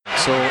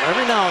So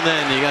every now and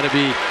then you got to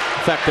be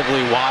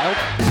effectively wild.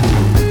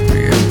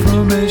 The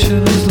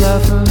information is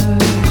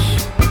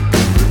lavish.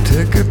 The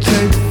ticker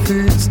tape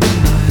feeds the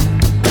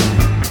night.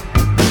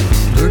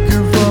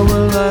 Looking for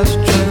a last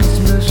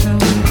transmission.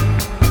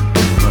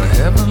 For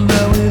heaven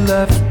that we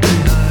left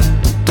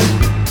behind.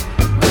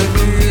 When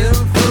the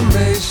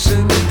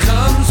information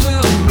comes,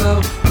 we'll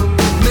know when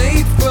we're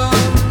made from.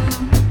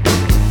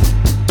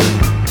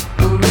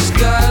 When the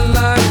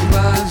skyline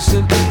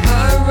rising,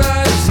 I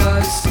rise,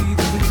 I see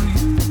through you.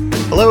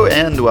 Hello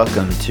and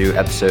welcome to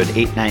episode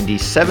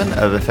 897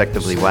 of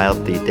Effectively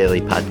Wild, the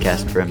daily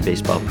podcast from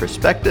Baseball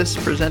Prospectus,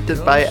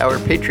 presented by our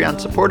Patreon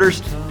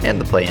supporters and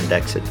the Play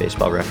Index at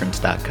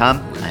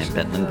baseballreference.com. I am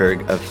Ben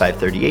Lindbergh of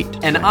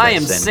 538. And I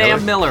am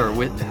Sam Miller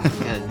with...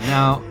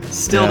 no,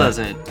 still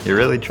doesn't. You're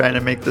really trying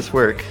to make this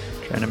work.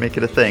 Trying to make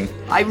it a thing.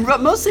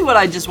 Mostly what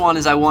I just want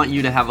is I want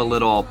you to have a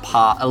little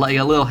like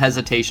a little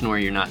hesitation where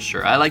you're not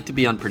sure. I like to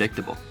be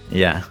unpredictable.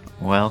 Yeah,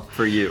 well...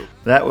 For you.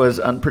 That was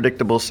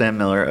unpredictable Sam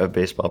Miller of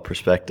Baseball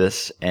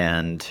Prospectus,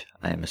 and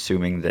I am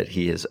assuming that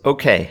he is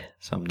okay,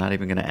 so I'm not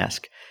even going to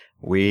ask.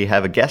 We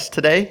have a guest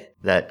today.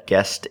 That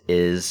guest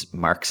is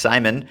Mark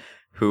Simon,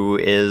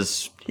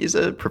 he's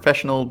a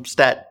professional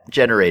stat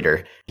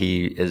generator.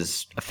 He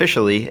is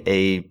officially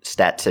a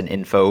stats and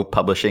info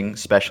publishing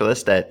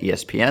specialist at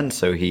ESPN,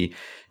 so he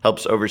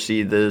helps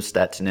oversee the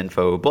Stats and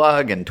Info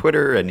blog and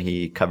Twitter, and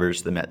he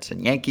covers the Mets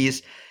and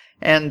Yankees.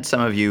 And some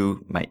of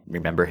you might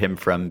remember him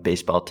from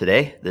Baseball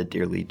Today, the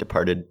dearly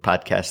departed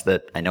podcast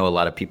that I know a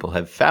lot of people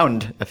have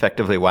found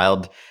Effectively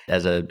Wild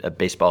as a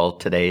Baseball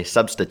Today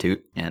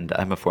substitute, and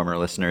I'm a former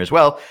listener as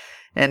well.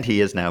 And he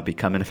has now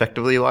become an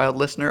Effectively Wild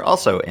listener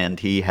also, and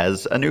he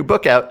has a new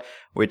book out,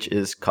 which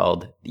is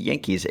called The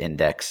Yankees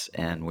Index,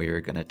 and we're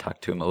going to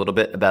talk to him a little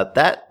bit about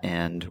that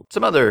and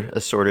some other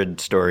assorted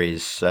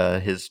stories,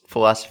 his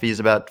philosophies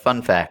about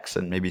fun facts,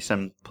 and maybe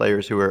some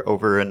players who are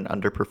over and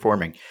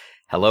underperforming.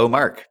 Hello,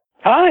 Mark.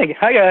 Hi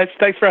guys.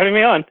 Thanks for having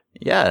me on.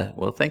 Yeah,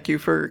 well, thank you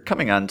for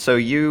coming on. So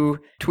you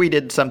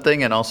tweeted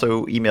something and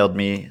also emailed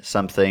me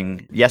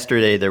something.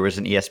 Yesterday, there was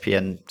an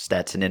ESPN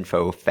Stats and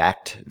Info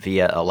fact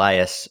via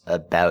Elias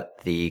about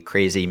the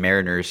crazy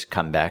Mariners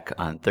comeback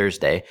on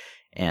Thursday.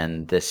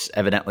 And this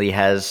evidently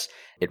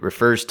it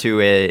refers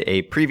to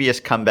a previous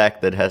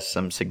comeback that has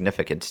some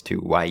significance to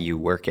why you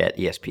work at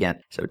ESPN.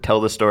 So tell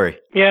the story.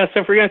 Yeah, so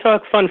if we're going to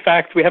talk fun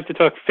facts, we have to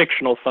talk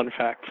fictional fun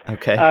facts.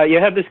 Okay.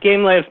 You had this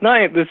game last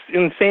night, this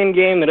insane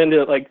game that ended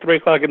at like 3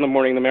 o'clock in the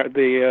morning,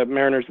 the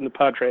Mariners and the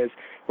Padres,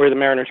 where the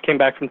Mariners came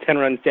back from 10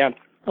 runs down.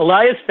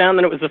 Elias found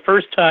that it was the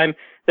first time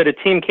that a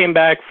team came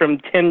back from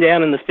 10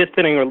 down in the 5th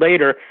inning or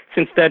later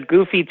since that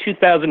goofy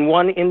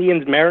 2001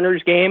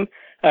 Indians-Mariners game,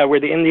 where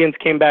the Indians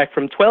came back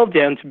from 12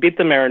 down to beat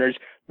the Mariners,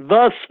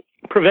 thus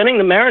preventing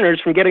the Mariners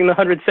from getting the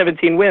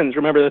 117 wins.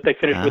 Remember that they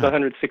finished with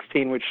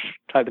 116, which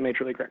tied the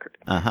Major League record.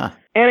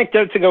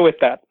 Anecdote to go with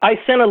that. I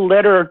sent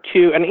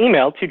an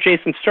email to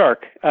Jayson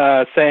Stark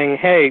saying,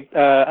 hey,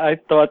 I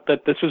thought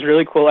that this was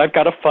really cool. I've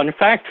got a fun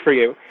fact for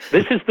you.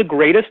 This is the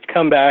greatest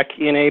comeback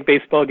in a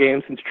baseball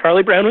game since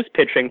Charlie Brown was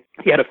pitching.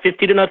 He had a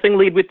 50-0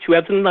 lead with 2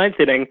 outs in the 9th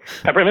inning.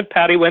 Peppermint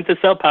Patty went to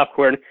sell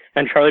popcorn,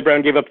 and Charlie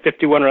Brown gave up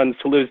 51 runs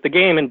to lose the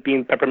game and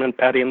beat Peppermint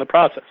Patty in the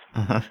process.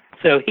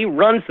 So he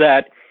runs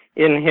that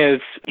in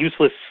his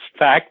useless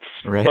facts,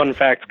 fun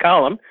facts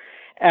column.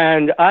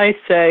 And I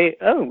say,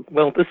 oh,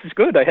 well, this is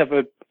good. I have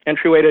an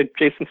entryway to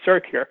Jayson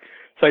Stark here.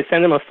 So I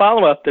send him a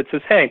follow-up that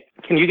says, hey,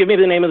 can you give me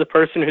the name of the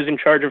person who's in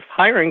charge of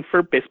hiring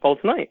for Baseball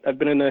Tonight? I've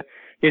been in the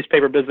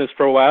newspaper business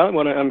for a while.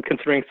 I'm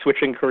considering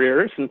switching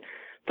careers and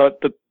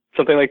thought that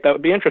something like that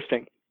would be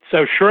interesting.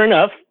 So sure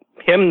enough,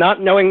 him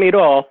not knowing me at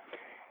all,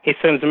 he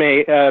sends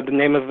me the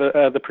name of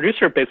the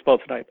producer of Baseball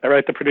Tonight. I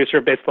write the producer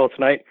of Baseball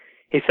Tonight.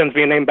 He sends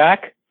me a name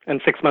back. And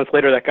 6 months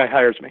later, that guy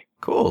hires me.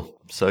 Cool.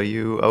 So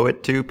you owe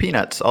it to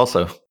Peanuts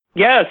also.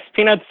 Yes,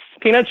 Peanuts,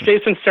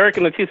 Jayson Stark,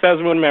 and the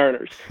 2001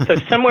 Mariners. So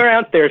somewhere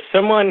out there,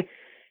 someone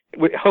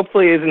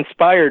hopefully is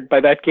inspired by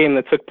that game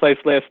that took place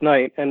last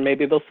night, and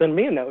maybe they'll send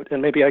me a note,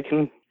 and maybe I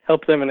can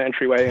help them an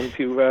entryway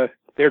into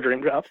their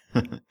dream job.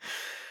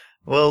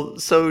 Well,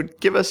 so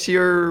give us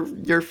your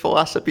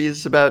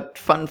philosophies about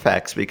fun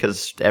facts,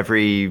 because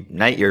every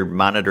night you're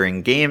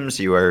monitoring games,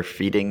 you are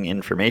feeding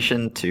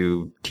information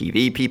to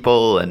TV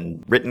people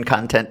and written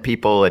content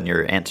people, and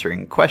you're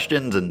answering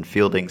questions and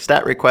fielding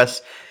stat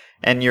requests,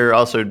 and you're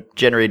also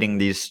generating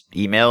these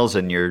emails,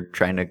 and you're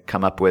trying to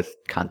come up with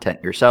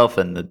content yourself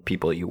and the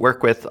people you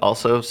work with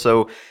also.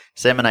 So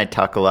Sam and I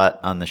talk a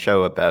lot on the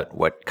show about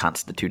what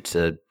constitutes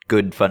a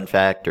good fun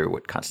fact or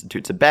what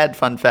constitutes a bad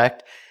fun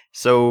fact.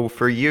 So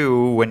for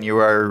you, when you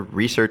are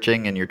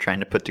researching and you're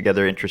trying to put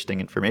together interesting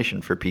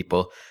information for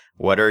people,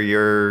 what are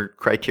your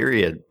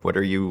criteria? What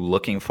are you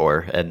looking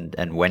for? And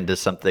when does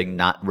something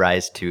not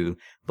rise to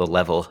the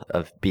level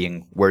of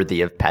being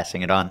worthy of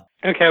passing it on?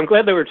 Okay, I'm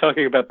glad that we're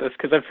talking about this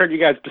because I've heard you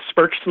guys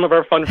besmirch some of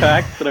our fun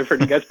facts and I've heard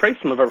you guys praise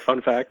some of our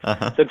fun facts.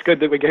 So it's good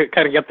that we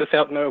kind of get this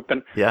out in the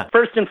open. Yeah.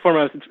 First and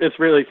foremost, it's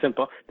really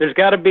simple. There's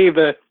got to be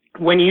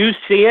when you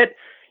see it,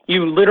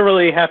 you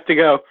literally have to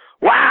go,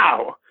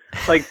 wow!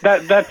 Like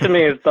that to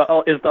me is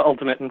the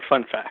ultimate in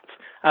fun facts.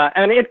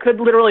 And it could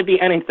literally be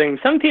anything.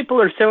 Some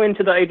people are so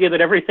into the idea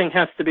that everything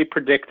has to be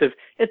predictive.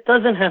 It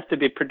doesn't have to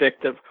be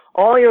predictive.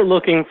 All you're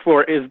looking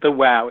for is the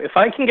wow. If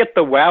I can get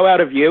the wow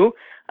out of you,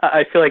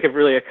 I feel like I've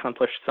really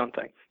accomplished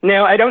something.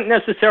 Now, I don't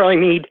necessarily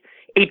need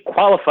 8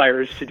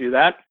 qualifiers to do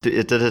that.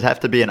 Does it have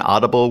to be an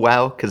audible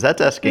wow? Because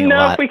that's asking a No,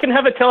 lot. if we can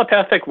have a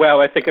telepathic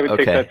wow, I think I would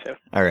take that too.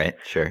 All right,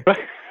 sure.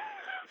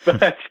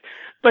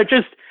 But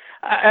just,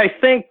 I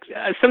think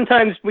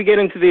sometimes we get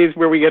into these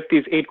where we get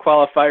these 8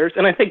 qualifiers,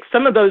 and I think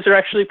some of those are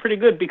actually pretty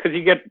good because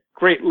you get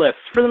great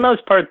lists. For the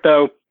most part,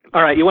 though,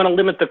 all right, you want to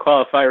limit the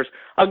qualifiers.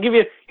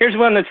 Here's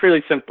one that's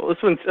really simple. This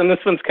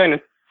one's kind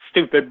of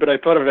stupid, but I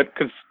thought of it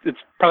because it's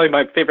probably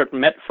my favorite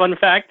Met fun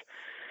fact.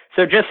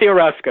 So Jesse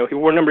Orosco, he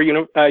wore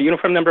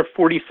uniform number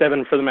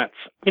 47 for the Mets.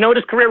 You know what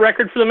his career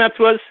record for the Mets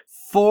was?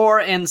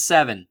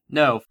 4-7.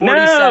 No,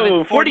 47.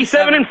 No,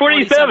 47 and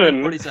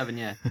 47. 47,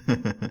 yeah.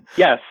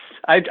 Yes,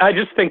 I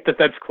just think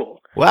that's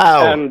cool.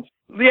 Wow. And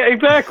yeah,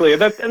 exactly.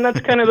 That's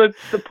kind of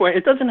the point.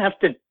 It doesn't have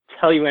to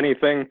tell you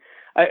anything.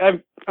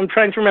 I'm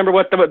trying to remember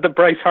what the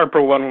Bryce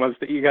Harper one was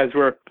that you guys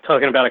were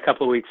talking about a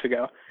couple of weeks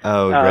ago.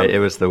 Oh, right. It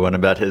was the one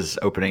about his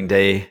opening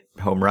day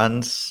home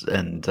runs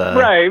and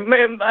right.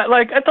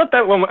 Like I thought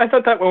that one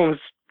was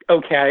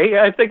okay.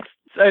 I think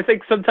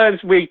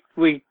sometimes we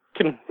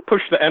can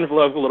push the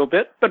envelope a little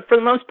bit, but for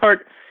the most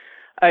part,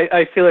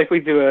 I feel like we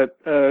do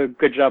a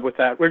good job with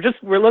that.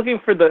 We're looking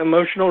for the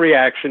emotional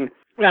reaction,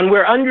 and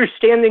we're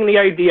understanding the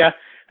idea.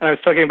 And I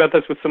was talking about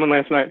this with someone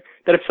last night,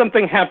 that if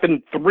something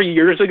happened 3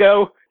 years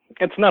ago,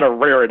 it's not a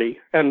rarity,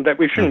 and that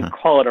we shouldn't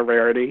call it a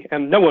rarity,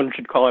 and no one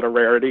should call it a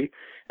rarity.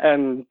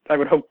 And I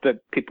would hope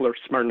that people are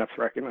smart enough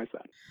to recognize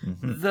that.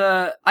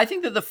 Mm-hmm. I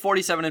think that the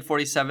 47 and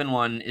 47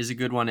 one is a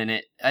good one in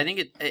it. I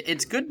think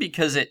it's good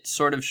because it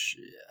sort of,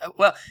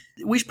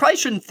 we probably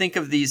shouldn't think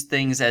of these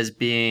things as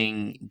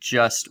being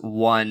just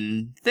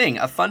one thing.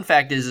 A fun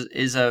fact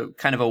is a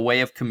kind of a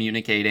way of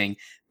communicating,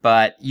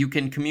 but you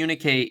can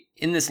communicate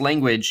in this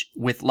language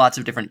with lots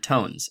of different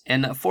tones.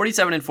 And a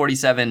 47 and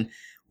 47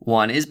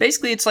 one is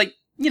basically, it's like,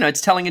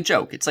 it's telling a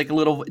joke. It's like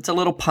it's a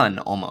little pun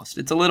almost.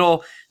 It's a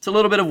little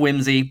bit of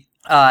whimsy.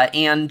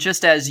 And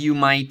just as you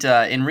might,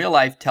 in real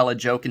life, tell a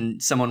joke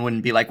and someone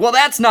wouldn't be like, well,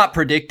 that's not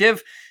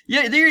predictive.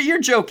 Yeah, your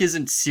joke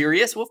isn't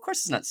serious. Well, of course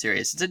it's not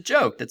serious. It's a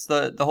joke. That's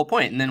the whole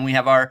point. And then we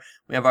have our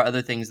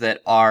other things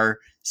that are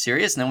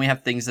serious, and then we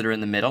have things that are in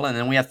the middle, and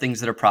then we have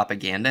things that are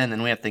propaganda, and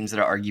then we have things that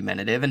are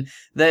argumentative, and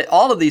that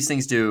all of these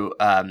things do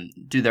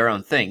their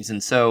own things.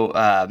 And so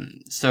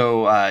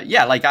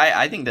like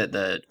I think that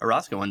the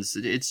Orozco ones,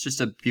 it's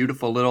just a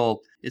beautiful little,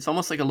 it's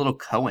almost like a little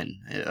koan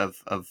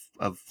of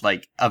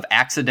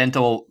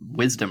accidental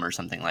wisdom or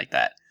something like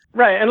that.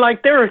 Right, and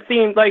like there are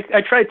themes, like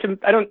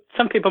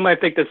some people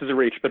might think this is a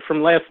reach, but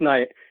from last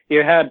night,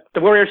 you had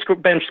the Warriors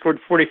bench scored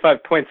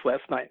 45 points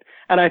last night.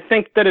 And I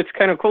think that it's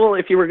kind of cool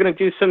if you were going to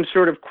do some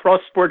sort of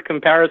cross-sport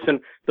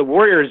comparison, the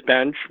Warriors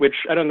bench,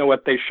 which I don't know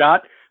what they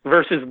shot,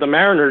 versus the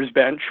Mariners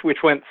bench,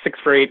 which went 6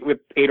 for 8 with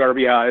 8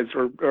 RBIs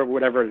or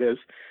whatever it is.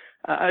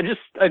 I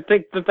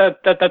think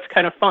that's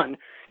kind of fun.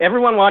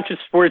 Everyone watches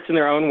sports in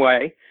their own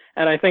way.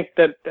 And I think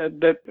that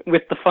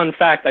with the fun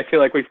fact, I feel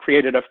like we've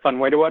created a fun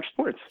way to watch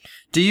sports.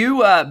 Do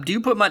you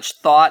put much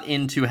thought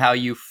into how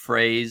you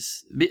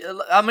phrase?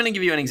 I'm going to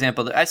give you an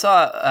example. I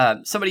saw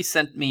somebody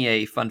sent me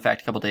a fun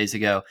fact a couple days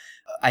ago,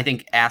 I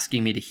think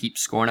asking me to heap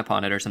scorn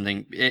upon it or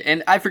something.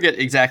 And I forget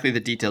exactly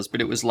the details,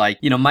 but it was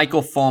like,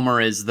 Michael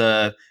Fulmer is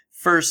the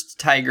first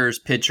Tigers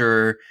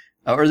pitcher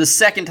or the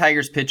second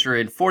Tigers pitcher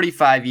in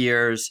 45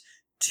 years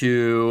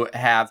to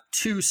have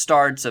 2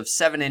 starts of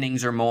 7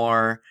 innings or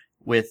more,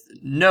 with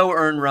no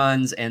earned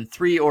runs and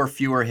 3 or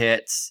fewer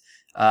hits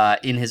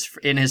in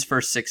his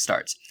first 6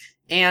 starts.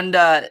 And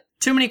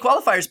too many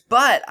qualifiers,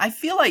 but I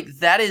feel like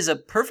that is a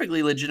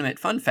perfectly legitimate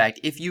fun fact.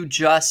 If you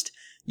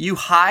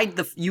hide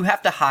a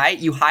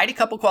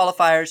couple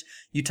qualifiers,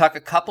 you tuck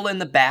a couple in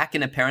the back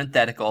in a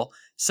parenthetical.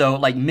 So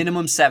like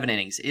minimum 7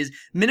 innings is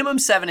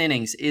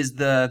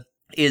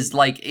in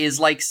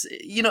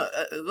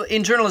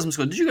journalism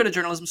school. Did you go to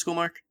journalism school,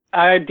 Mark?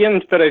 I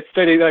didn't, but I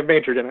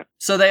majored in it.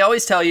 So they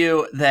always tell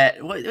you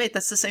that, wait,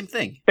 that's the same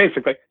thing.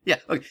 Basically. Yeah,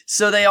 okay.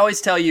 So they always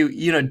tell you,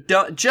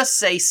 don't just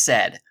say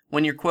said.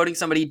 When you're quoting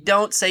somebody,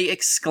 don't say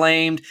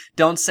exclaimed,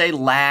 don't say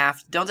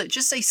laughed,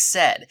 just say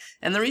said.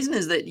 And the reason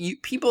is that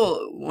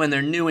people, when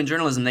they're new in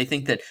journalism, they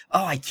think that,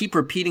 I keep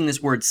repeating this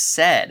word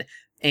said.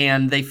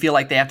 And they feel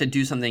like they have to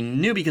do something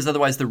new because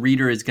otherwise the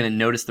reader is going to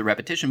notice the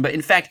repetition. But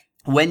in fact,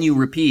 when you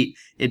repeat,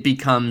 it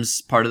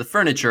becomes part of the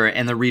furniture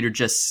and the reader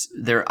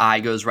their eye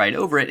goes right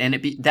over it. And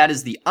that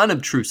is the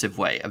unobtrusive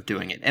way of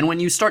doing it. And when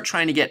you start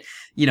trying to get,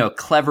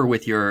 clever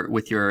with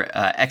your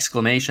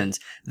exclamations,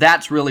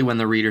 that's really when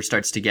the reader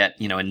starts to get,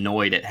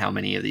 annoyed at how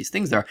many of these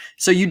things there are.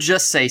 So you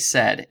just say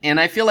said.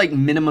 And I feel like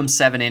minimum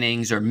 7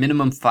 innings or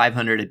minimum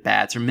 500 at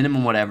bats or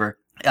minimum whatever,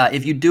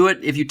 if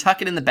you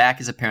tuck it in the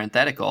back as a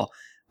parenthetical,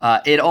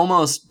 it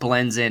almost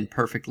blends in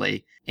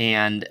perfectly.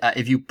 And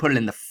if you put it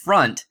in the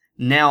front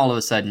now all of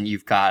a sudden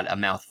you've got a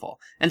mouthful.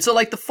 And so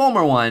like the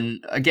Fulmer one,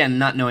 again,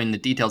 not knowing the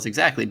details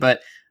exactly,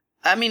 but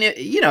I mean,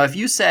 if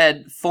you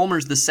said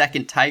Fulmer's the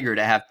second Tiger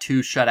to have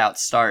 2 shutout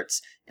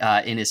starts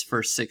in his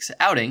first 6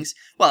 outings,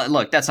 well,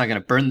 look, it's not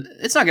going to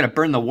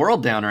burn the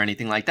world down or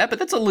anything like that, but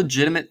that's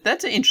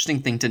an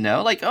interesting thing to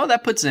know. Like, oh,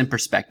 that puts it in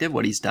perspective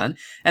what he's done.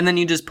 And then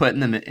you just put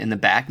in the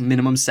back,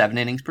 minimum 7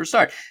 innings per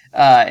start.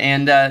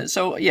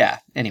 So yeah,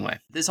 anyway,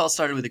 this all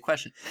started with a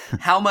question.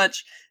 How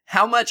much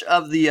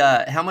of the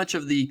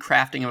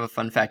crafting of a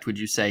fun fact would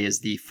you say is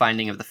the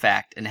finding of the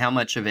fact, and how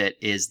much of it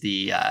is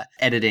the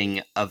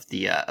editing of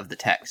the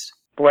text?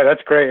 Boy,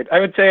 that's great.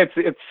 I would say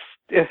it's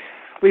at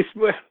least.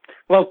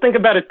 Well, think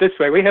about it this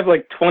way: we have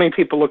like 20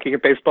 people looking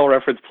at Baseball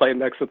Reference Play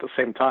Index at the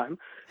same time,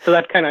 so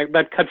that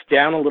cuts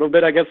down a little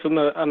bit, I guess, on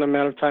the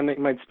amount of time that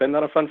you might spend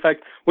on a fun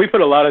fact. We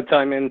put a lot of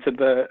time into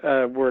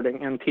the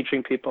wording and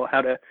teaching people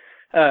how to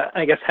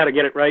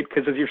get it right,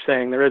 because as you're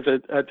saying, there is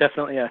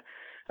definitely a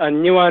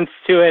nuance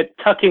to it,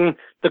 tucking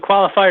the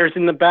qualifiers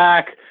in the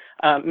back,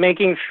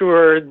 making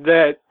sure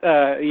that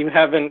you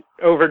haven't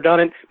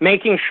overdone it,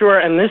 making sure,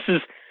 and this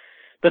is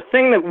the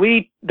thing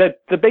that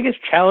the biggest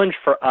challenge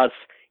for us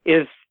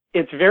is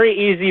it's very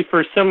easy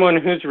for someone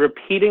who's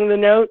repeating the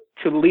note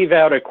to leave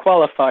out a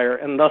qualifier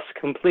and thus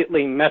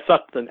completely mess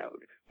up the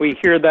note. We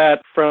hear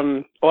that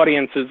from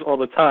audiences all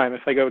the time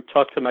if I go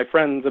talk to my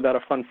friends about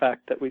a fun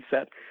fact that we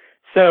said.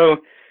 So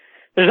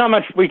there's not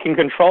much we can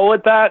control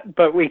with that,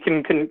 but we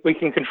can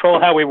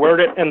control how we word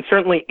it, and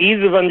certainly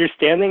ease of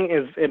understanding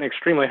is an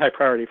extremely high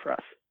priority for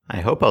us.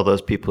 I hope all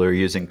those people are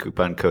using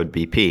coupon code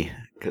BP,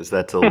 because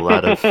that's a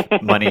lot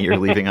of money you're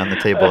leaving on the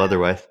table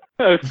otherwise.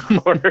 Of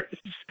course.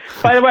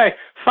 By the way,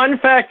 fun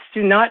facts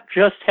do not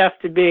just have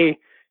to be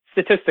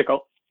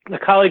statistical. A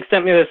colleague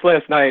sent me this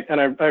last night,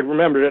 and I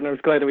remembered it, and I was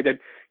glad that we did.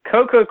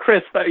 Cocoa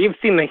Crisp, you've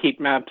seen the heat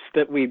maps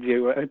that we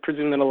do. I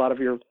presume that a lot of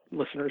your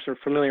listeners are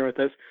familiar with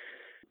this.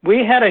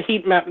 We had a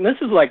heat map, and this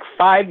is like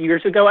 5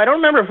 years ago. I don't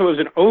remember if it was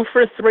an 0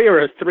 for 3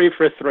 or a 3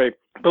 for 3,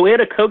 but we had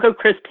a Cocoa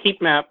Crisp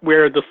heat map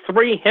where the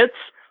 3 hits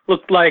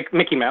looked like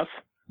Mickey Mouse.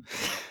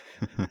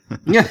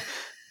 Yeah.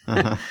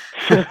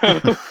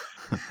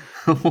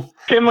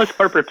 Shameless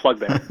corporate plug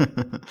there.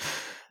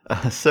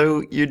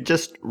 So you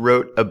just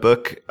wrote a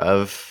book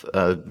of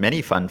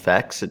many fun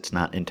facts. It's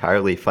not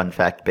entirely fun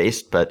fact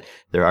based, but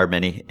there are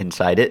many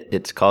inside it.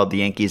 It's called The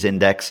Yankees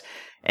Index,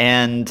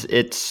 and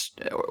it's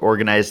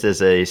organized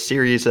as a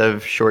series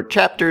of short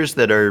chapters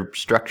that are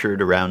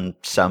structured around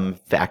some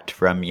fact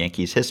from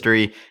Yankees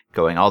history,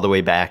 going all the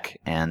way back.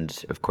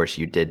 And of course,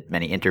 you did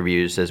many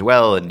interviews as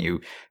well, and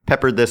you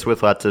peppered this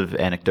with lots of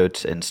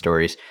anecdotes and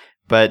stories.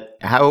 But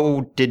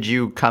how did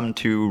you come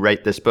to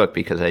write this book?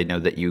 Because I know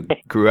that you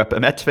grew up a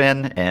Mets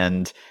fan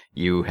and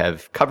you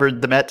have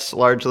covered the Mets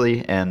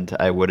largely, and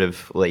I would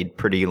have laid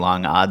pretty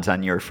long odds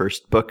on your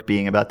first book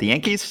being about the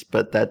Yankees,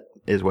 but that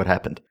is what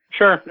happened.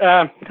 Sure.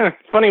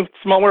 Funny,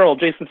 small world,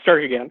 Jason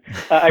Stark again.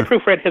 I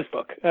proofread his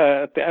book.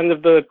 At the end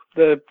of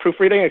the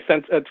proofreading, I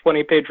sent a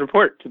 20-page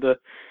report to the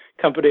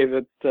company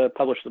that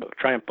published the book,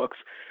 Triumph Books.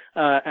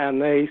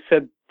 And I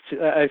said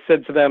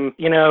to them,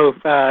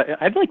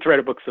 I'd like to write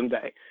a book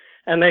someday.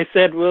 And they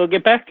said, we'll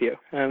get back to you.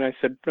 And I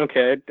said,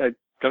 okay, I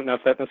don't know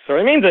if that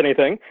necessarily means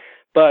anything.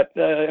 But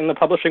in the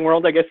publishing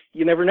world, I guess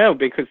you never know,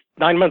 because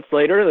 9 months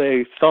later,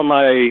 they saw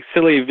my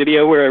silly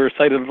video where I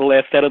recited the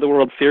last out of the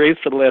World Series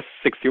for the last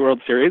 60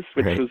 World Series,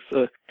 which was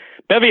a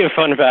bevy of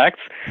fun facts.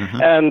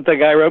 And the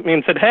guy wrote me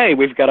and said, hey,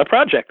 we've got a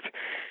project.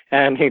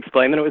 And he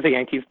explained that it was a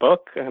Yankees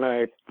book. And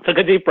I took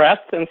a deep breath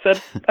and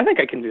said, I think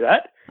I can do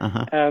that.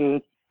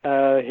 And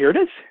here it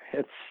is.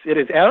 It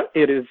is out.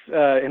 It is,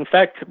 in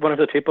fact, one of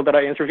the people that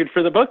I interviewed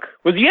for the book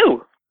was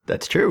you.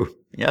 That's true.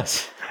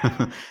 Yes.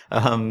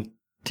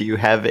 Do you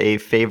have a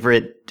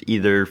favorite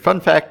either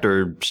fun fact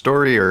or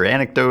story or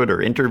anecdote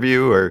or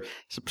interview or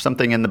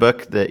something in the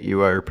book that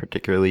you are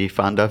particularly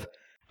fond of?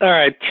 All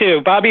right, 2.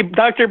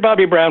 Dr.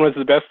 Bobby Brown was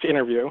the best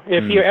interview.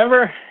 If you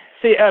ever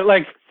see,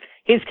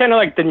 he's kind of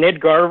like the Ned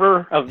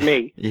Garver of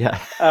me. Yeah.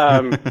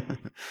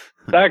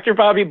 Dr.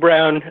 Bobby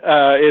Brown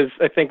is,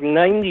 I think,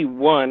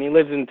 91. He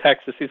lives in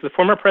Texas. He's the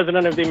former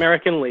president of the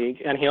American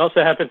League, and he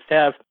also happens to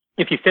have,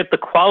 if you fit the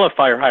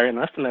qualifier higher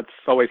enough, and that's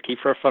always key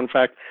for a fun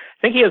fact,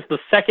 I think he has the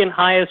second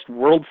highest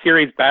World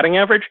Series batting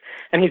average,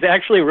 and he's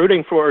actually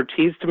rooting for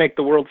Ortiz to make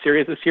the World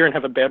Series this year and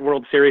have a bad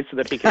World Series so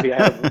that he can be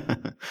ahead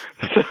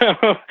of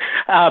him.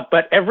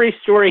 But every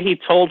story he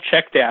told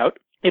checked out.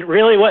 It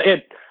really was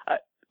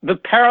the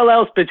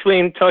parallels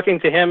between talking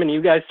to him and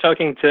you guys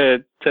talking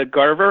to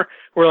Garver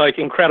were like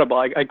incredible.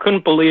 I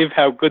couldn't believe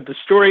how good the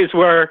stories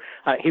were.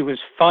 He was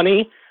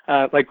funny.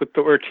 Like with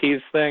the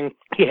Ortiz thing.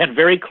 He had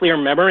very clear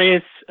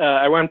memories.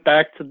 I went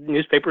back to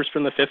newspapers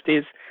from the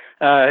 50s.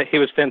 He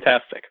was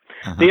fantastic.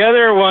 The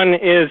other one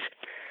is,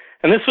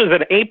 and this was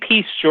an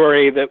AP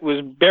story that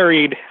was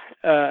buried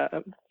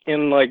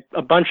in like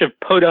a bunch of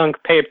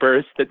podunk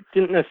papers that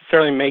didn't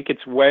necessarily make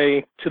its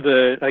way to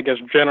the, I guess,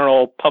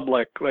 general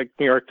public, like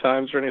New York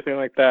Times or anything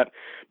like that.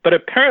 But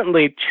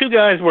apparently 2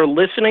 guys were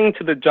listening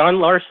to the John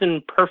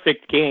Larson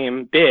Perfect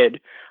Game bid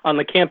on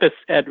the campus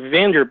at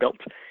Vanderbilt.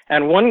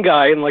 And one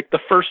guy in like the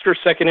first or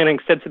second inning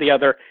said to the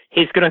other,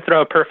 he's going to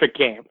throw a perfect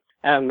game.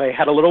 And they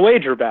had a little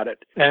wager about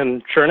it.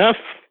 And sure enough,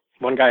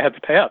 one guy had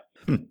to pay up.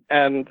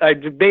 And I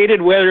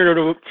debated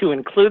whether to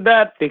include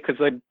that because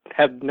I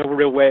had no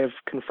real way of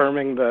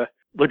confirming the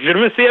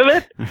legitimacy of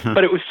it.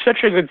 But it was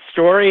such a good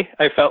story.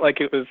 I felt like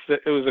it was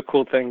a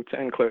cool thing to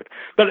include.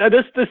 But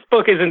this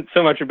book isn't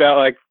so much about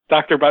like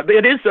Dr. Bobby.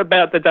 It is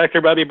about the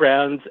Dr. Bobby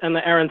Browns and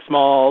the Aaron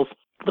Smalls.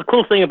 The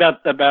cool thing about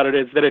it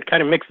is that it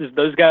kind of mixes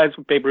those guys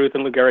with Babe Ruth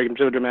and Lou Gehrig and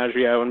Joe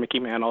DiMaggio and Mickey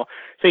Mantle.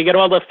 So you get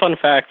all the fun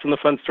facts and the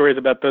fun stories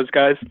about those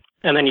guys,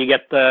 and then you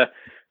get the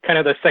kind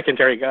of the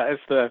secondary guys,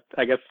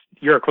 I guess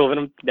your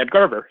equivalent of Ned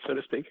Garber, so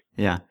to speak.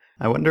 Yeah.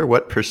 I wonder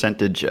what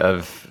percentage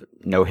of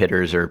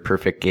no-hitters or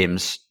perfect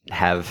games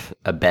have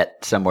a bet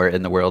somewhere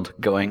in the world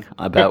going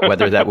about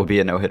whether that will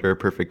be a no-hitter or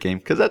perfect game.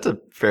 Because that's a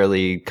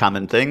fairly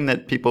common thing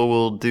that people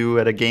will do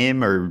at a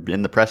game or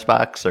in the press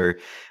box or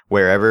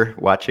wherever,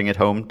 watching at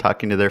home,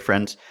 talking to their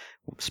friends,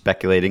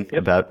 speculating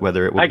about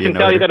whether it will be a no-hitter.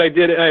 I can tell you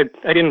that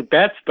I didn't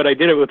bet, but I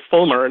did it with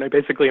Fulmer, and I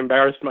basically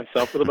embarrassed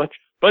myself with a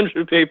bunch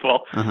of people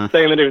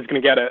saying that he was going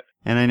to get it.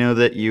 And I know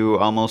that you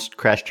almost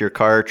crashed your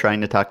car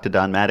trying to talk to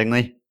Don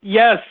Mattingly.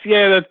 Yes,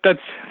 yeah, that's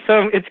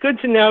so. It's good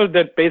to know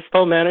that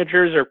baseball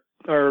managers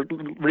are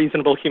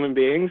reasonable human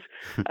beings.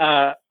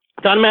 Don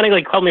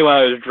Mattingly called me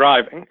while I was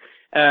driving,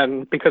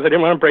 and because I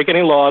didn't want to break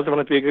any laws, I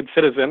wanted to be a good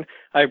citizen.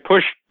 I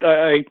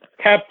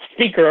tapped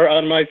speaker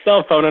on my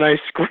cell phone and I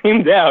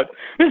screamed out,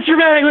 Mr.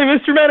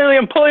 Mattingly,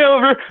 I'm pulling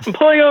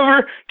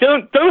over.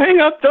 Don't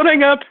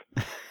hang up.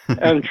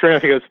 And sure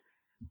enough, he goes,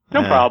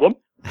 no problem.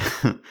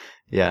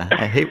 Yeah,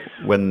 I hate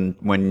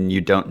when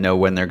you don't know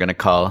when they're going to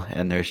call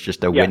and there's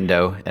just a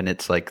window and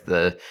it's like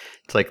the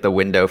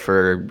window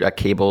for a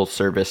cable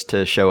service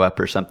to show up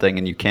or something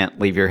and you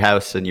can't leave your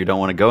house and you don't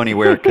want to go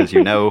anywhere because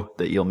you know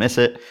that you'll miss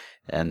it.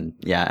 And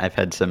yeah, I've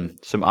had some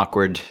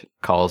awkward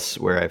calls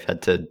where I've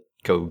had to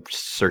go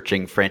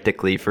searching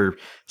frantically for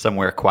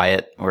somewhere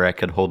quiet where I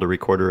could hold a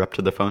recorder up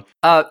to the phone.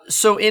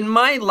 So in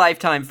my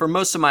lifetime, for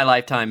most of my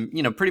lifetime,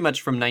 pretty much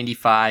from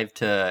 95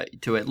 to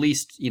at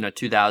least,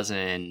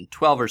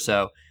 2012 or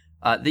so,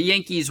 the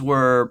Yankees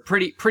were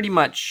pretty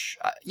much,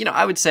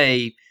 I would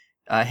say,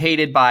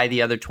 hated by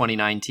the other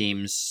 29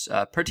 teams,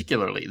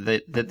 particularly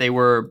that they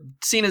were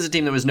seen as a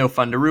team that was no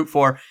fun to root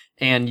for.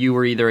 And you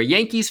were either a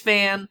Yankees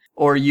fan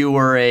or you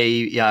were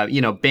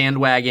a,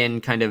 bandwagon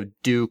kind of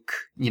Duke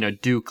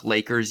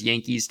Lakers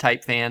Yankees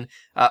type fan.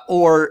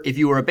 Or if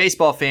you were a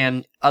baseball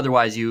fan,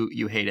 otherwise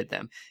you hated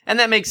them. And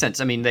that makes sense.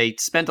 I mean, they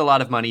spent a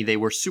lot of money. They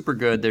were super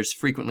good. There's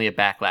frequently a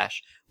backlash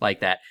like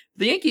that.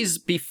 The Yankees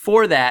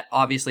before that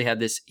obviously had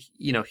this,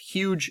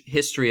 huge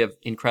history of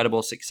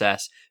incredible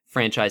success,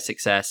 franchise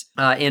success,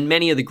 and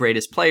many of the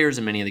greatest players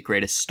and many of the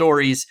greatest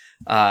stories,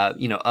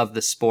 of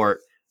the sport.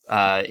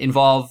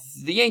 Involve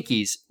the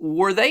Yankees.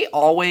 Were they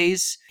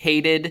always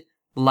hated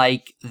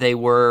like they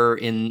were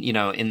in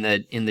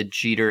the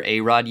Jeter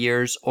A-Rod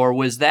years, or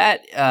was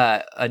that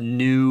a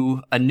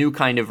new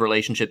kind of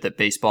relationship that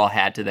baseball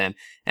had to them?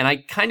 And I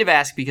kind of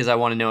ask because I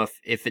want to know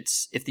if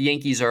the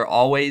Yankees are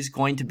always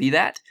going to be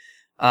that,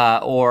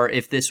 or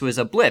if this was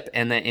a blip,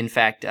 and that in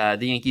fact the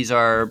Yankees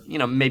are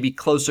maybe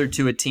closer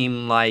to a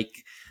team like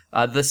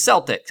the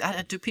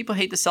Celtics. Do people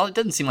hate the Celtics? It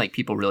doesn't seem like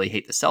people really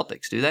hate the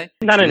Celtics, do they?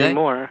 Not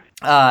anymore.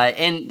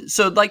 And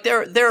so, like,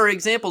 there are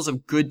examples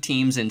of good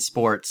teams in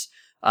sports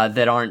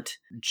that aren't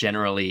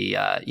generally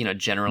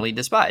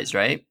despised,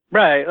 right?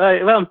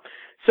 Right. Well,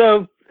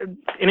 so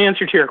in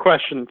answer to your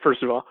question,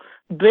 first of all,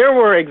 there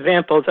were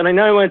examples, and I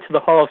know I went to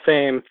the Hall of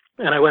Fame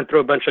and I went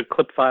through a bunch of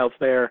clip files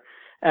there.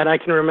 And I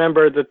can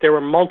remember that there were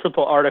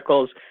multiple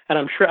articles,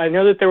 and I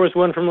know that there was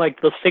one from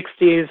like the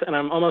 60s, and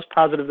I'm almost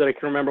positive that I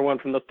can remember one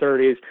from the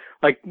 30s.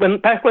 Like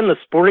back when the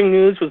Sporting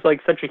News was like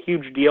such a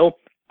huge deal,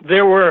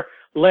 there were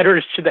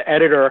letters to the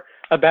editor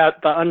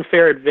about the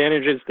unfair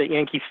advantages that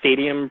Yankee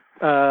Stadium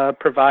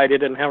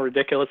provided and how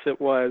ridiculous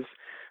it was.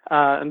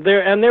 And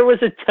there was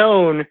a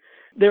tone.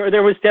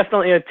 There was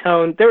definitely a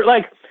tone. There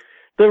like.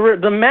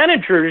 The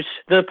managers,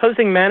 the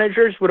opposing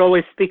managers would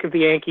always speak of the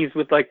Yankees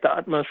with like the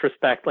utmost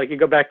respect. Like you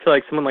go back to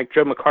like someone like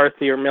Joe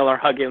McCarthy or Miller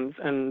Huggins,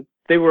 and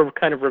they were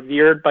kind of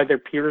revered by their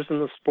peers in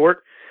the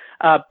sport.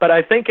 But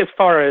I think as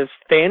far as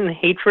fan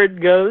hatred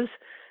goes,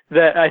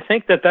 that I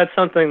think that's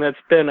something that's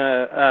been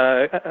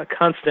a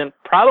constant,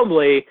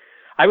 probably,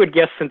 I would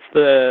guess since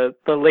the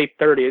late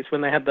 30s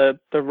when they had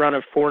the run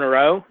of 4 in a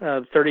row,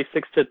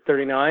 36 to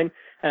 39,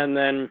 and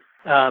then.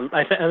 And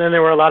then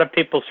there were a lot of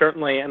people,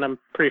 certainly, and I'm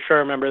pretty sure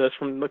I remember this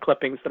from the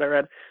clippings that I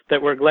read,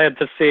 that were glad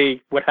to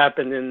see what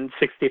happened in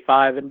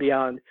 65 and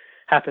beyond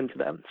happen to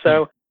them.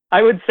 So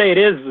I would say it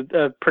is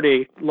a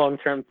pretty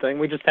long-term thing.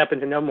 We just happen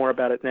to know more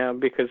about it now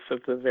because of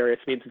the various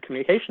means of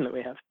communication that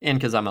we have. And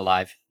because I'm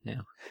alive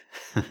now.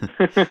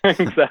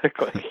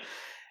 Exactly.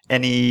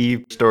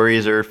 Any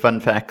stories or fun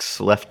facts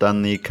left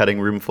on the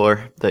cutting room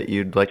floor that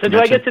you'd like So to do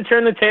I mention? get to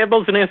turn the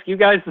tables and ask you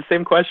guys the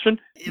same question?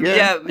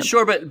 Yeah,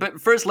 sure, but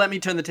first let me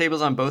turn the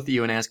tables on both of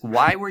you and ask,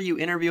 why were you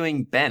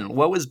interviewing Ben?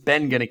 What was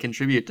Ben going to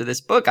contribute to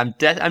this book? I'm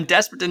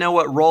desperate to know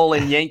what role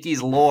in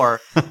Yankees lore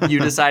you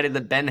decided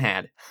that Ben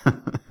had.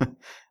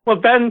 Well,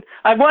 Ben,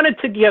 I wanted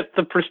to get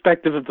the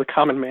perspective of the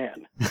common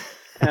man.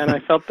 And I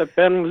felt that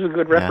Ben was a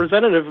good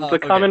representative of the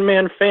common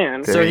man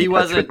fan. So Very he in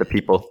touch wasn't- with the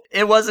people.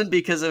 It wasn't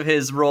because of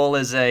his role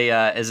as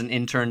an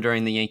intern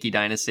during the Yankee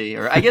dynasty,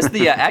 or I guess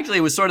actually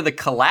it was sort of the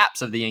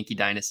collapse of the Yankee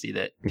dynasty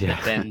that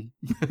Ben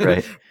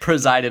Right.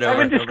 presided over. I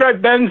would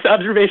describe Ben's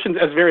observations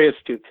as very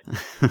astute.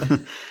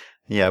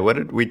 Yeah,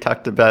 we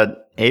talked about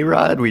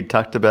A-Rod, we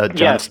talked about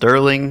John Yes.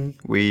 Sterling,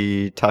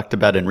 we talked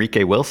about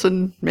Enrique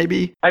Wilson,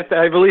 maybe? I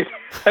believe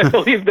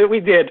that we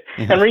did.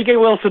 Enrique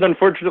Wilson,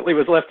 unfortunately,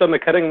 was left on the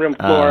cutting room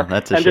floor.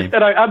 That's a shame.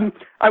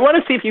 I want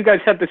to see if you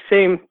guys had the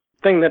same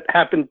thing that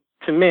happened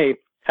to me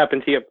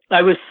happen to you.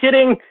 I was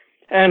sitting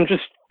and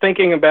just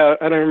thinking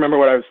about, I don't remember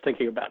what I was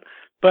thinking about,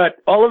 but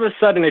all of a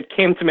sudden it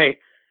came to me,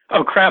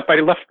 oh crap, I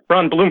left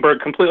Ron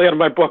Bloomberg completely out of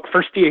my book,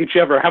 first DH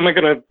ever. How am I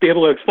going to be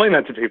able to explain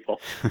that to people?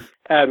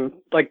 And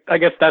I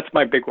guess that's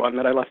my big one,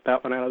 that I left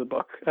that one out of the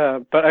book.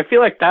 But I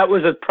feel like that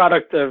was a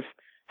product of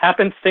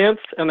happenstance,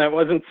 and that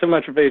wasn't so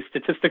much of a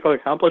statistical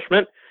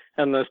accomplishment.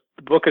 And the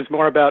book is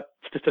more about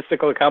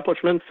statistical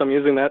accomplishments. I'm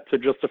using that to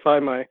justify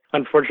my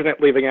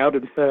unfortunate leaving out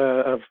of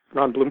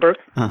Ron Bloomberg.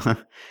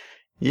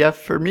 Yeah,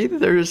 for me,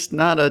 there's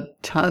not a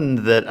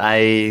ton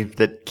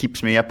that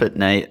keeps me up at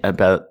night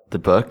about the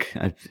book.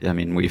 I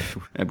mean, we've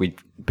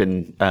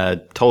been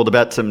told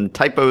about some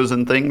typos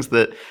and things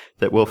that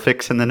we'll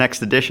fix in the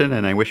next edition,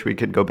 and I wish we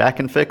could go back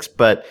and fix.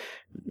 But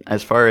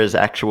as far as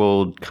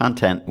actual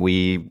content,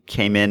 we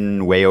came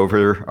in way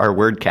over our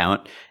word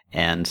count,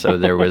 and so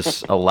there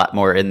was a lot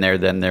more in there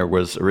than there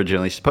was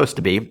originally supposed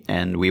to be,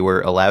 and we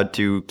were allowed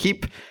to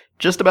keep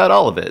just about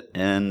all of it,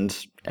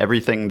 and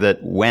everything that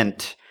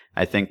went,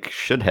 I think,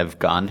 should have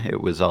gone.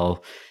 It was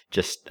all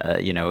just,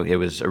 it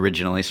was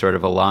originally sort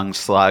of a long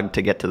slog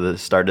to get to the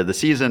start of the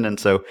season. And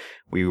so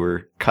we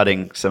were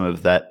cutting some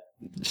of that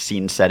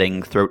scene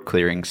setting, throat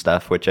clearing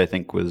stuff, which I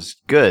think was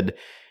good.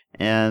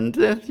 And,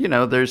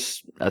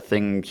 there's a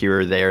thing here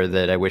or there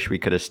that I wish we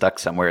could have stuck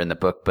somewhere in the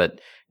book, but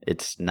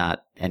it's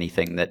not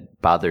anything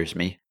that bothers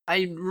me.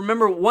 I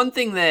remember one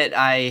thing that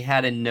I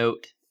had a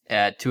note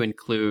to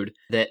include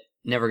that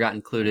never got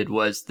included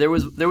was there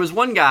was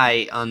one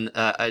guy on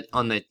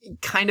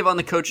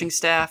the coaching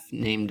staff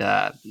named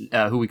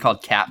who we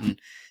called Captain,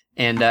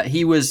 and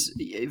he was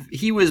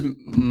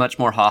much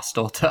more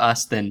hostile to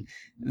us than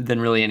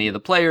really any of the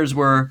players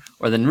were,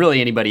 or than really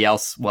anybody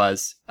else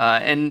was.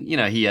 And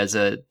he has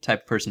a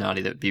type of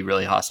personality that would be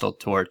really hostile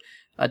toward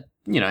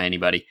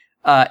anybody.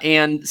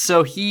 And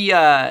so he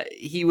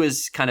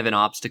was kind of an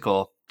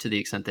obstacle to the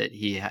extent that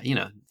he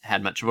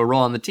had much of a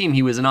role on the team.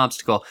 He was an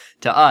obstacle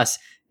to us.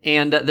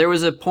 And there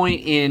was a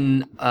point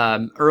in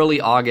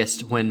early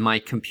August when my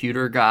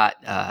computer got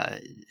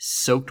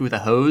soaked with a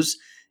hose,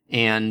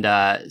 and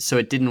so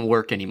it didn't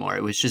work anymore.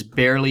 It was just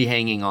barely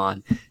hanging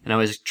on, and I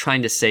was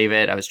trying to save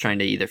it. I was trying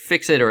to either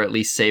fix it or at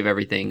least save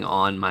everything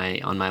on my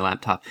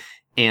laptop.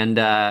 And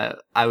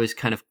I was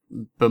kind of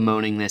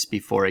bemoaning this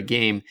before a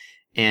game,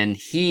 and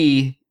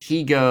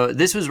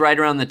this was right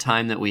around the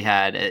time that we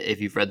had, if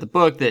you've read the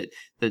book,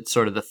 that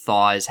sort of the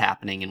thaw is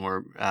happening, and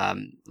we're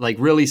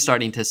really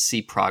starting to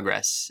see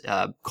progress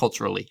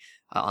culturally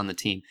on the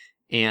team.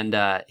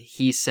 And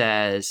he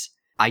says,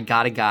 I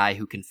got a guy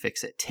who can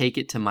fix it. Take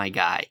it to my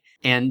guy.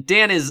 And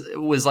Dan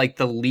was like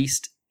the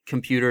least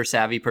computer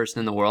savvy person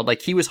in the world.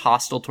 Like, he was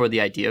hostile toward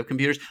the idea of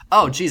computers.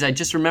 Oh, geez, I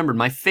just remembered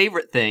my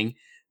favorite thing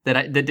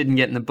that didn't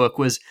get in the book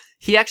was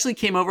he actually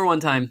came over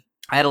one time.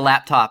 I had a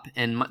laptop,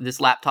 and this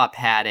laptop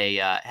had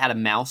a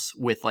mouse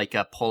with like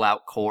a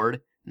pull-out cord,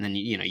 and then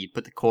you'd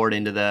put the cord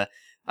into the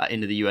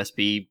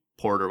USB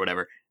port or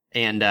whatever,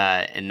 and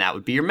that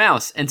would be your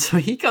mouse. And so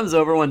he comes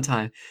over one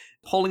time,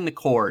 pulling the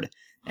cord,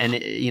 and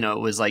it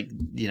was like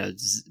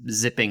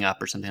zipping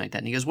up or something like that.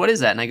 And he goes, "What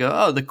is that?" And I go,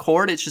 "Oh, the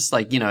cord. It's just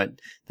like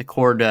the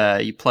cord.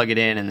 You plug it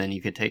in, and then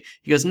you could take."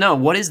 He goes, "No,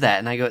 what is that?"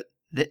 And I go,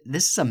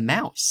 "This is a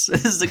mouse.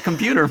 This is a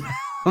computer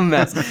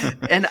mouse."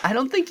 And I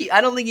don't think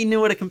he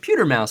knew what a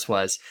computer mouse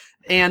was.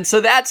 And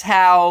so that's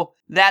how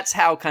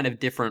kind of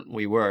different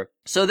we were.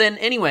 So then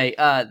anyway,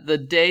 the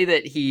day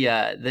that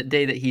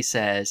he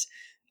says,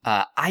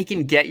 I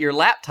can get your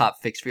laptop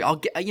fixed for you.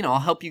 I'll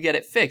help you get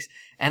it fixed.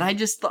 And I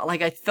just thought,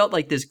 I felt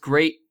like this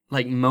great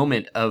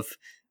moment of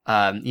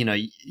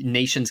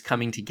nations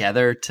coming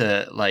together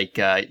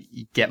to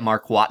get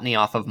Mark Watney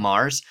off of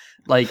Mars.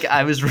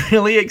 I was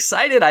really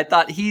excited. I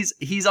thought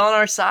he's on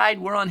our side.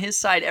 We're on his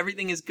side.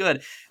 Everything is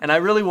good. And I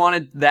really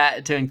wanted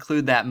that to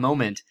include that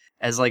moment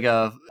as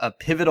a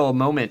pivotal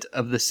moment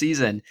of the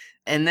season.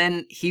 And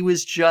then he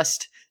was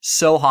just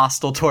so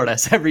hostile toward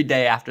us every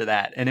day after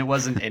that. And it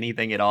wasn't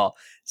anything at all.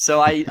 So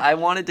I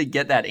wanted to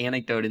get that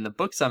anecdote in the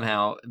book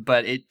somehow,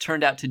 but it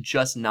turned out to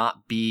just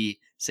not be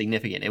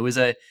significant. It was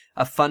a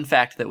fun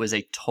fact that was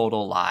a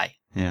total lie.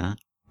 Yeah.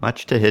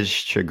 Much to his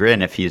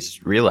chagrin, if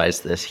he's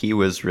realized this, he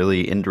was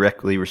really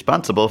indirectly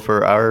responsible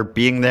for our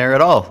being there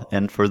at all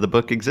and for the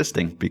book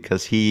existing,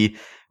 because he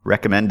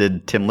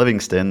recommended Tim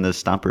Livingston, the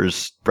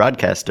Stompers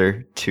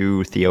broadcaster,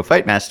 to Theo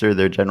Fightmaster,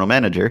 their general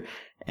manager.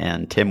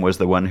 And Tim was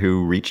the one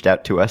who reached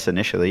out to us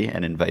initially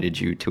and invited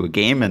you to a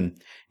game. And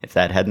if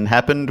that hadn't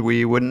happened,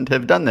 we wouldn't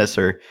have done this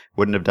or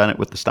wouldn't have done it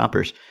with the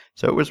Stompers.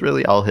 So it was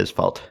really all his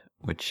fault,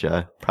 which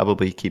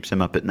probably keeps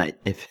him up at night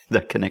if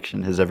that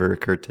connection has ever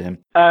occurred to him.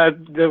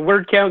 The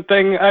word count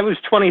thing, I was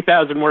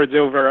 20,000 words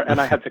over and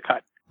I had to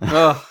cut.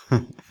 Oh.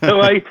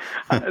 So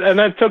and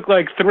that took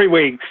like 3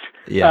 weeks.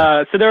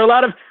 Yeah. So there are a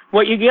lot of,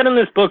 what you get in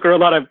this book are a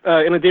lot of,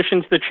 in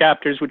addition to the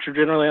chapters, which are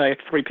generally like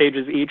 3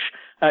 pages each,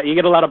 you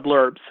get a lot of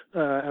blurbs.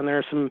 And there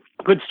are some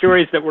good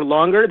stories that were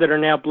longer that are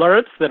now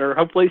blurbs that are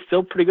hopefully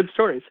still pretty good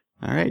stories.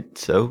 All right.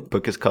 So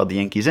book is called The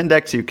Yankees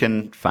Index. You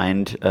can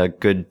find a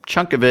good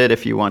chunk of it.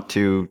 If you want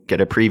to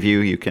get a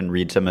preview, you can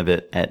read some of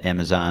it at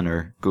Amazon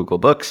or Google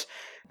Books.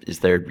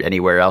 Is there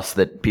anywhere else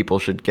that people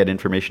should get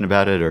information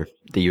about it, or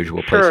the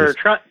usual places?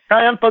 Sure.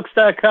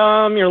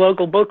 TriumphBooks.com, your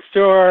local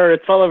bookstore.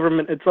 It's all over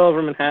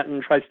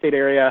Manhattan, tri-state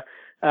area.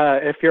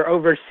 If you're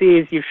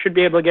overseas, you should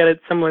be able to get it.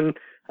 Someone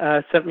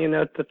sent me a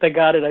note that they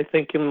got it, I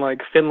think, in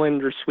like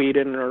Finland or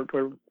Sweden or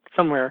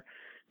somewhere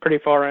pretty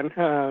far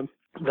in.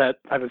 That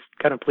I was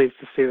kind of pleased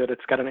to see that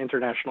it's got an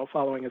international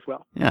following as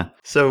well. Yeah.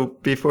 So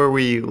before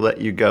we let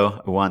you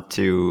go, I want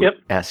to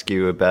ask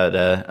you about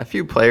a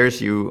few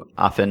players. You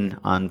often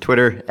on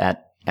Twitter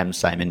at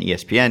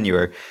MSimonESPN, you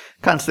are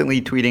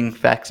constantly tweeting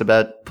facts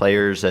about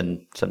players,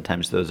 and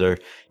sometimes those are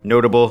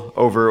notable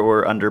over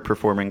or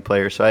underperforming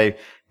players. So I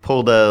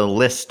pulled a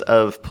list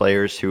of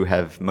players who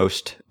have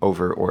most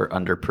over or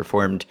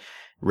underperformed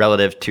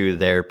relative to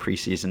their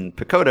preseason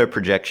PECOTA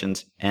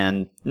projections.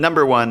 And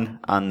number one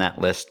on that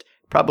list,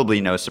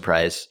 probably no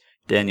surprise,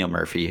 Daniel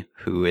Murphy,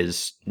 who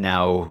is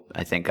now,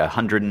 I think,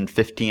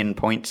 115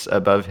 points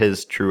above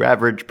his true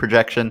average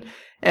projection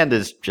and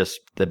is just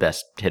the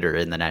best hitter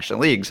in the National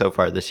League so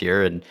far this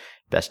year and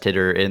best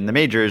hitter in the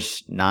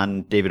majors,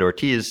 non-David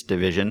Ortiz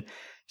division.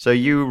 So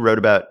you wrote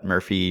about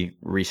Murphy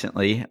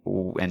recently,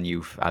 and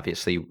you've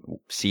obviously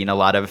seen a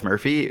lot of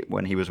Murphy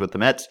when he was with the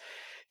Mets.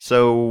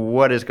 So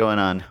what is going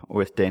on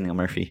with Daniel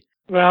Murphy?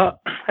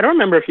 Well, I don't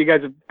remember if you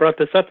guys have brought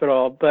this up at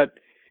all,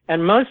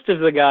 and most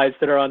of the guys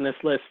that are on this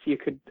list, you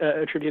could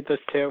attribute this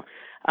to.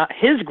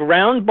 His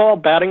ground ball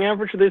batting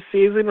average this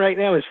season right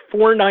now is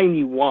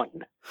 .491,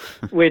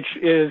 which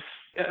is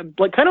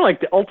kind of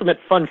like the ultimate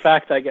fun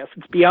fact, I guess.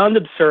 It's beyond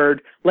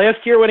absurd. Last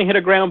year when he hit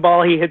a ground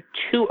ball, he hit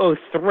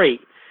 .203.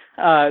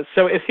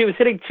 So if he was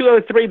hitting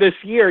 .203 this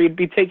year, he'd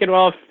be taken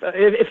off.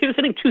 If he was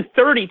hitting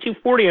 .230,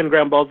 .240 on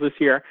ground balls this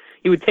year,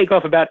 he would take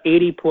off about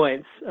 80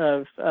 points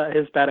of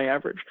his batting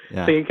average.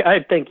 Yeah. So I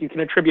think you can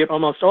attribute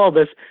almost all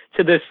this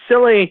to this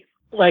silly,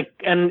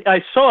 and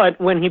I saw it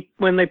when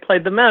they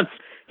played the Mets.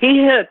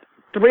 He hit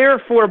 3 or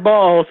 4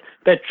 balls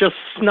that just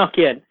snuck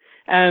in.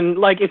 And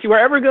if you were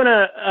ever going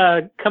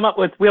to come up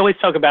with, we always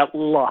talk about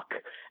luck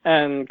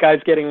and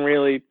guys getting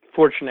really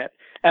fortunate.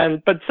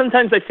 But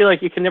sometimes I feel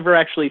like you can never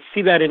actually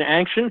see that in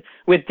action.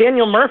 With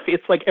Daniel Murphy,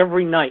 it's like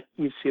every night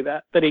you see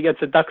that he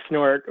gets a duck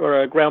snort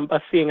or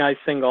a seeing eye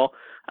single.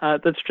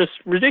 That's just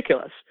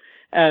ridiculous.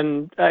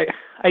 And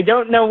I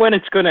don't know when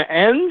it's going to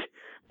end,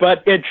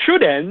 but it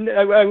should end.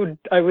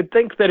 I would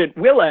think that it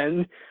will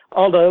end,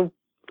 although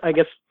I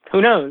guess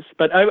who knows.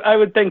 But I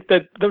would think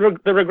that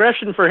the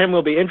regression for him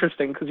will be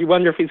interesting, because you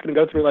wonder if he's going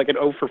to go through like an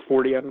 0 for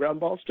 40 on ground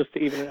balls just to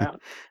even it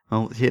out.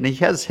 Well, he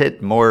has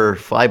hit more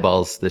fly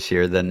balls this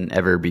year than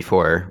ever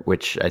before,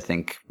 which I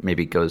think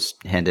maybe goes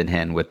hand in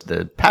hand with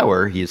the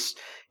power. He's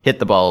hit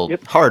the ball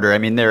harder. I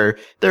mean, there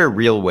are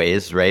real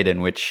ways, right,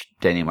 in which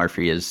Daniel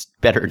Murphy is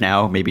better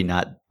now, maybe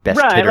not best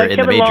hitter in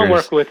the majors. Kevin Long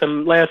worked with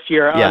him last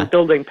year on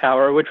building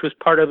power, which was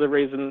part of the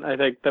reason I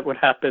think that what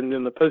happened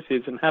in the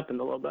postseason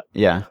happened a little bit.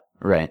 Yeah,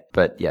 right.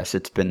 But yes,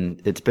 it's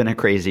been a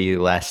crazy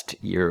last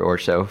year or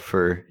so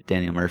for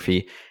Daniel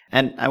Murphy.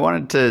 And I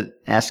wanted to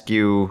ask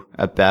you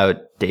about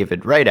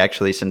David Wright,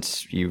 actually,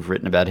 since you've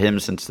written about him,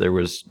 since there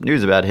was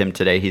news about him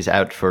today. He's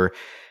out for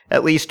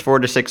at least 4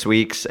 to 6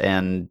 weeks,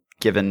 and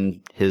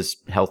given his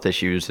health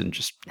issues and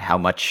just how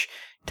much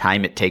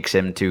time it takes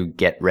him to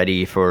get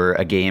ready for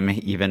a game,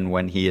 even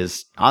when he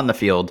is on the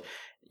field,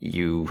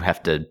 you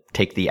have to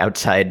take the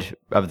outside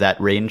of that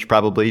range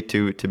probably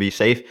to be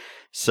safe.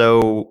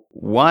 So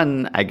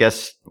one, I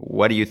guess,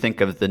 what do you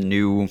think of the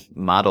new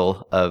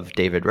model of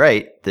David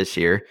Wright this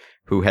year,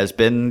 who has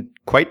been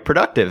quite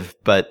productive,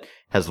 but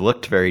has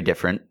looked very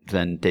different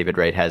than David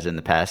Wright has in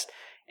the past?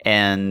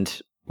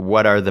 And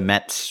what are the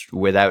Mets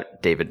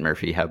without David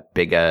Murphy? How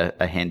big a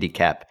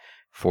handicap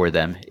for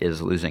them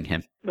is losing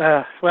him?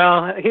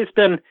 Well, he's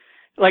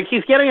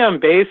getting on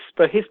base,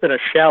 but he's been a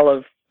shell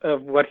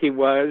of what he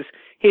was.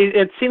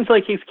 It seems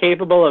like he's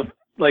capable of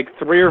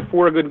 3 or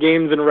 4 good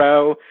games in a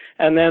row,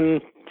 and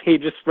then he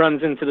just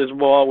runs into this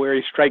wall where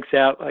he strikes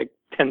out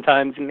 10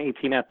 times in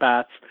 18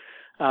 at-bats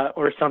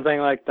or something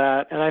like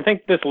that. And I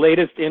think this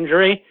latest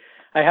injury,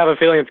 I have a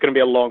feeling it's going to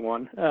be a long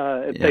one.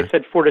 They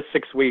said 4 to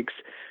 6 weeks.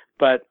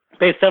 But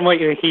based on what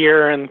you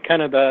hear and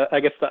kind of the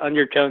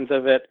undertones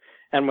of it,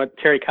 and what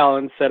Terry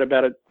Collins said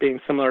about it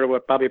being similar to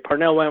what Bobby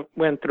Parnell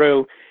went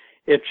through,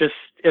 it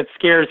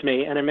scares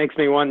me, and it makes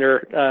me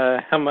wonder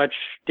how much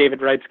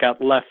David Wright's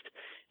got left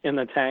in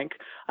the tank.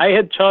 I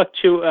had talked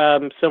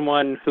to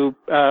someone who,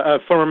 a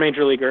former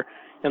major leaguer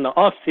in the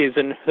off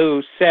season,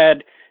 who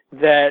said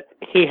that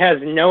he has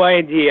no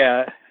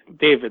idea,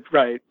 David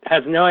Wright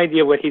has no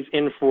idea what he's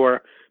in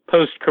for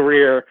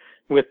post-career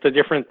with the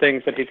different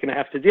things that he's going to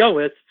have to deal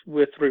with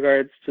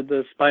regards to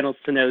the spinal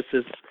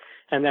stenosis,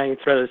 and then you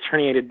throw this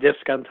herniated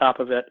disc on top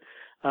of it.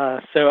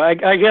 So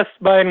I guess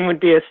mine would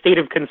be a state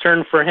of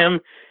concern for him.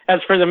 As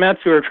for the Mets,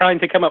 who were trying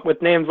to come up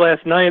with names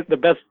last night, the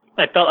best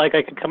I felt like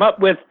I could come up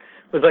with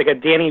was like a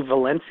Danny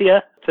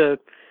Valencia to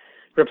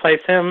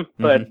replace him.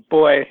 But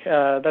boy,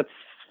 I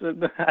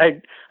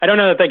don't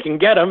know that they can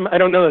get him. I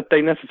don't know that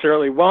they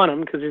necessarily want him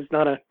because he's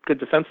not a good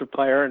defensive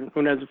player, and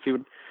who knows if he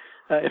would,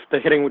 if the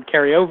hitting would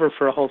carry over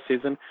for a whole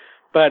season.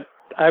 But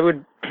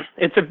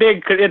it's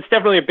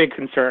definitely a big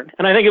concern.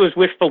 And I think it was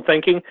wishful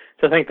thinking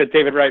to think that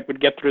David Wright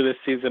would get through this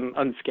season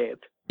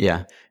unscathed.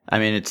 Yeah. I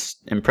mean, it's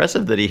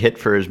impressive that he hit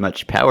for as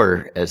much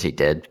power as he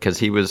did, because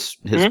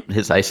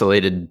his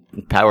isolated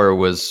power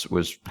was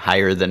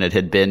higher than it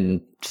had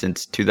been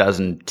since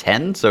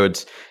 2010. So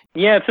it's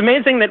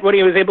amazing that what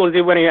he was able to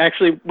do when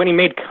he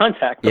made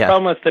contact. The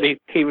problem was that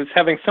he was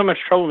having so much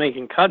trouble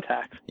making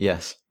contact.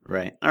 Yes.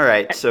 Right. All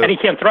right. So, and he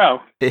can't throw.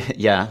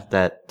 Yeah,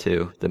 that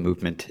too. The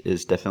movement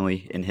is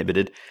definitely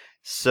inhibited.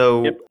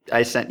 So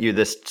I sent you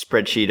this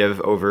spreadsheet of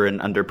over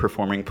and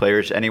underperforming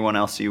players. Anyone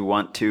else you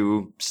want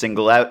to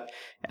single out?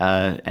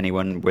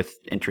 Anyone with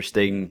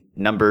interesting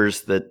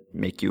numbers that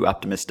make you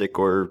optimistic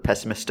or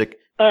pessimistic?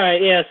 All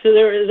right, yeah. So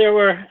there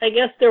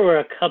were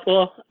a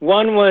couple.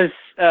 One was,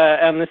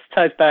 and this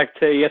ties back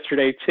to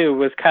yesterday too,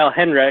 was Kyle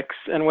Hendricks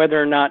and whether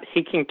or not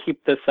he can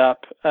keep this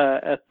up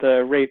at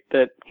the rate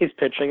that he's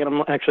pitching. And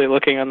I'm actually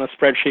looking on the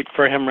spreadsheet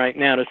for him right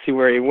now to see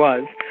where he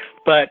was.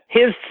 But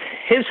his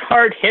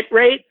hard hit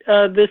rate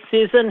this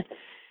season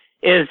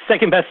is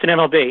second best in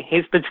MLB.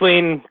 He's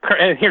between,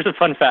 and here's a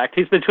fun fact,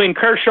 he's between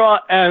Kershaw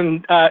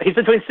and, he's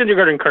between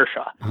Syndergaard and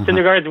Kershaw.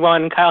 Syndergaard's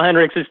 1, Kyle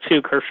Hendricks is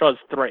 2, Kershaw's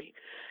 3.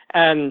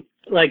 And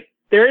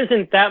there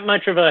isn't that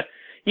much of a,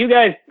 you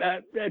guys,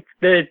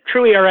 the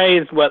true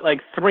ERA is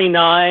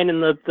 3.9,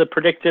 and the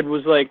predicted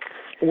was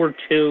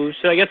 4.2.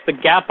 So I guess the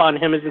gap on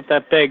him isn't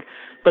that big.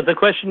 But the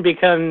question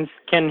becomes,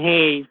 can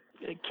he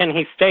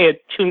stay at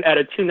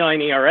a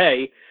 2.9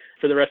 ERA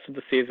for the rest of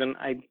the season?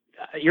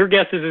 Your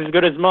guess is as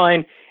good as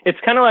mine. It's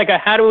kind of like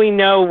how do we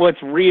know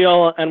what's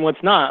real and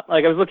what's not?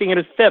 I was looking at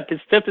his FIP. His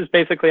FIP is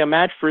basically a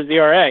match for his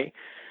ERA.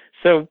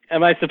 So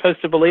am I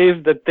supposed to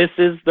believe that this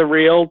is the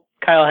real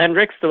Kyle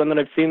Hendricks, the one that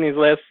I've seen these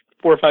last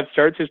 4 or 5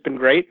 starts, who's been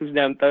great, who's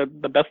now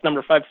the best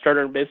number 5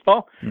 starter in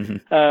baseball,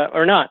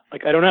 or not?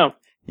 I don't know.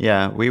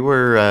 Yeah, we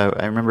were,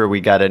 I remember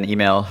we got an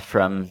email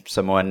from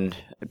someone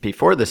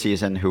before the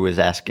season who was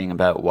asking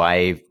about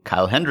why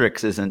Kyle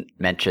Hendricks isn't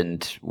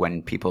mentioned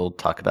when people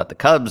talk about the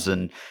Cubs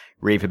and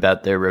rave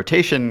about their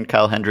rotation.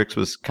 Kyle Hendricks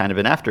was kind of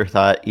an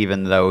afterthought,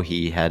 even though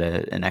he had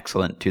an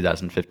excellent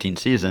 2015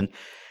 season.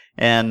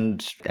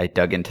 And I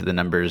dug into the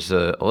numbers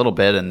a little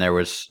bit, and there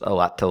was a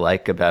lot to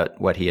like about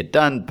what he had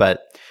done,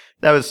 but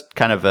that was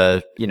kind of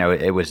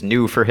it was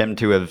new for him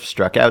to have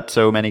struck out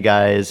so many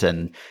guys,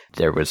 and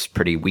there was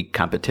pretty weak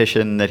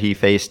competition that he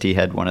faced. He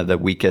had one of the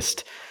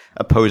weakest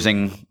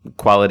opposing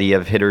quality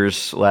of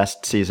hitters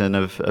last season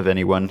of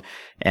anyone.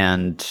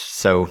 And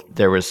so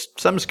there was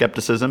some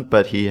skepticism,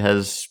 but he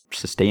has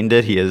sustained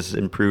it. He has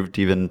improved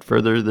even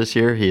further this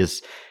year. He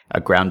is a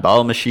ground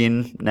ball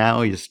machine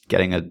now. He's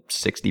getting a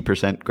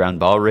 60% ground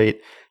ball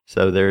rate.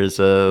 So there's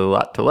a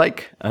lot to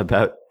like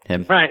about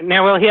him. Right.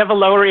 Now, will he have a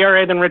lower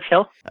ERA than Rich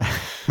Hill?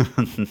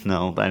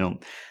 No, I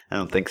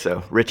don't think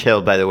so. Rich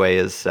Hill, by the way,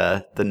 is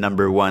the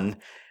number 1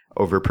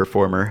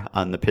 overperformer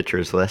on the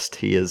pitchers list.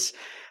 He is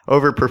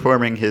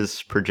overperforming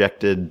his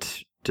projected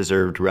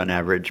deserved run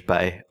average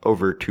by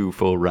over 2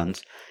 full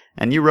runs.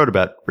 And you wrote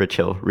about Rich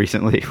Hill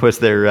recently. Was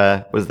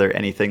there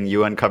anything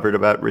you uncovered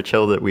about Rich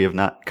Hill that we have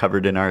not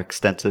covered in our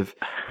extensive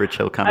Rich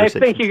Hill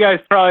conversation? I think you guys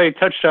probably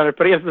touched on it,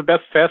 but he has the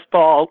best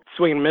fastball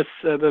swing and miss,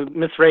 the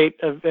miss rate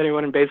of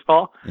anyone in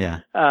baseball. Yeah.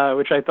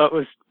 Which I thought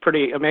was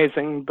pretty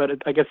amazing, but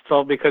I guess it's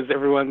all because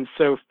everyone's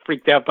so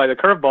freaked out by the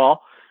curveball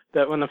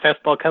that when the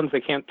fastball comes,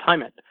 they can't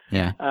time it.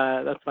 Yeah.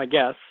 That's my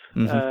guess.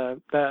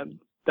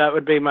 That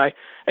would be in my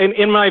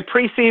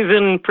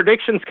preseason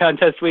predictions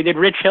contest, we did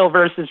Rich Hill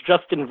versus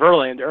Justin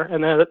Verlander,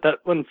 and that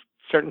one's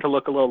starting to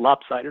look a little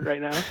lopsided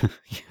right now.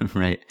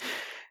 Right.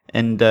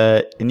 And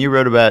you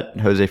wrote about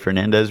Jose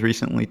Fernandez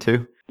recently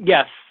too?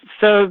 Yes.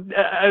 So,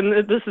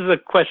 and this is a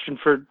question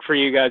for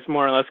you guys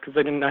more or less because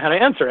I didn't know how to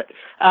answer it.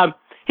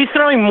 He's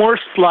throwing more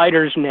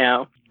sliders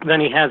now than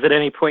he has at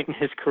any point in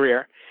his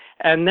career.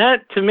 And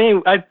that, to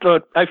me, I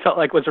felt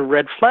like was a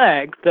red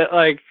flag that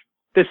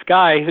this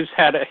guy who's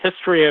had a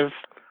history of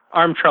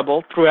arm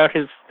trouble throughout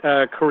his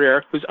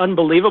career, who's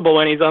unbelievable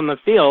when he's on the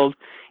field,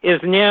 is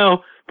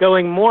now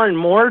going more and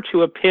more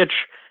to a pitch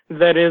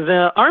that is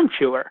an arm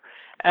chewer.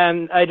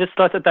 And I just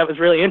thought that was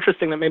really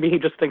interesting, that maybe he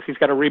just thinks he's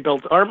got a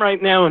rebuilt arm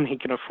right now and he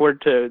can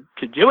afford to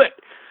do it.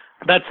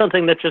 That's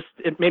something that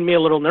it made me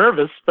a little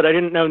nervous, but I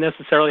didn't know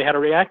necessarily how to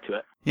react to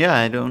it. Yeah,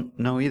 I don't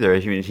know either. I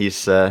mean,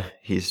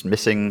 he's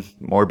missing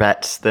more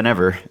bats than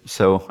ever,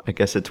 so I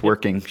guess it's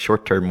working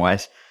short-term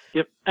wise.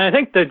 Yep. And I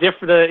think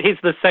he's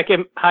the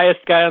second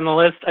highest guy on the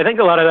list. I think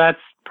a lot of that's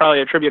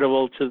probably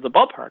attributable to the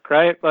ballpark,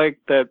 right? Like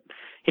that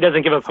he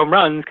doesn't give up home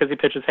runs because he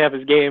pitches half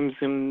his games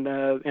in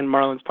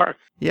Marlins Park.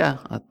 Yeah,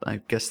 I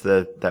guess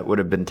that would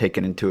have been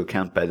taken into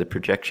account by the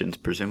projections,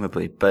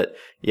 presumably. But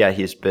yeah,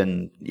 he's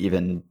been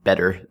even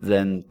better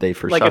than they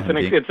foresaw him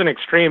being. It's an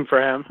extreme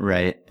for him.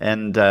 Right.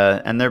 And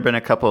there have been a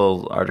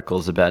couple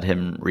articles about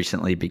him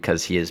recently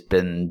because he has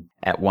been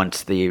at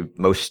once the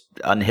most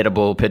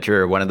unhittable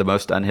pitcher, or one of the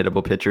most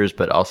unhittable pitchers,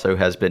 but also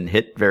has been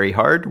hit very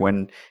hard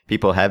when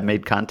people have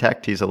made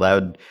contact. He's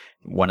allowed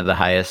one of the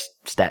highest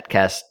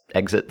StatCast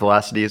exit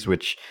velocities,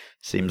 which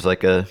seems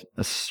like a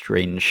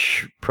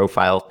strange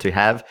profile to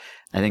have.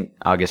 I think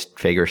August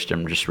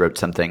Fagerstrom just wrote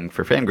something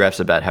for Fangraphs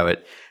about how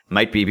it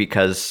might be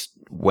because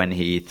when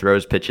he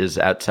throws pitches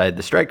outside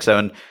the strike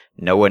zone,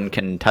 no one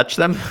can touch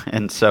them.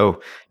 And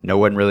so no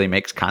one really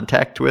makes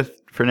contact with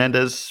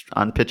Fernandez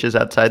on pitches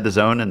outside the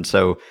zone. And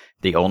so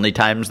the only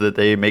times that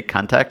they make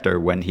contact are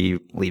when he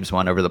leaves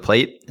one over the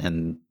plate.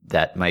 And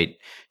that might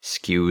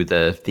skew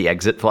the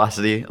exit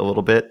velocity a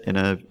little bit in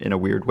a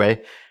weird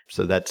way.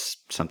 So that's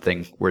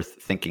something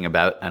worth thinking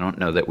about. I don't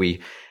know that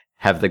we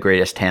have the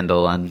greatest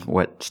handle on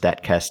what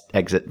StatCast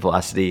exit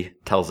velocity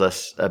tells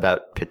us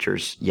about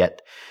pitchers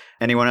yet.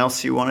 Anyone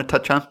else you want to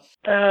touch on?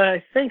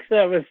 I think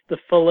that was the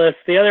full list.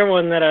 The other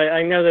one that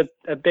I know that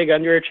a big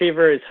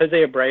underachiever is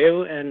Jose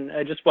Abreu, and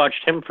I just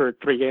watched him for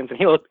 3 games, and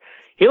he looked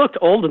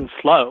old and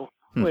slow,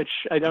 which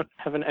I don't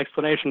have an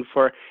explanation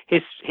for.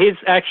 He's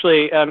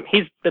actually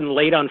he's been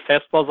late on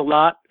fastballs a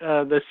lot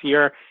this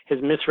year.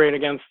 His miss rate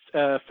against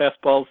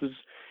fastballs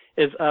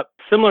is up,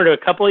 similar to a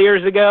couple of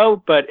years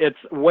ago, but it's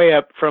way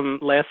up from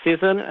last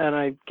season, and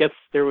I guess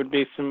there would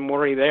be some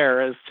worry there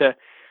as to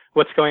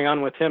what's going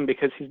on with him,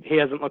 because he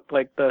hasn't looked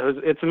like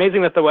it's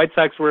amazing that the White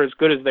Sox were as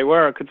good as they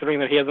were, considering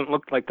that he hasn't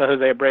looked like the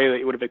Jose Abreu that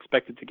you would have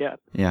expected to get.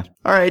 Yeah.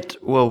 All right.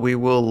 Well, we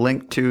will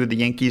link to the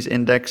Yankees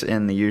Index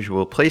in the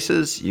usual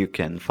places. You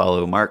can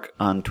follow Mark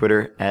on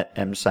Twitter at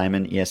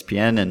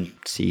msimonespn and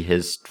see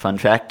his fun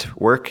fact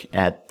work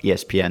at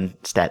ESPN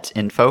Stats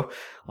Info,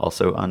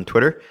 also on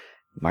Twitter.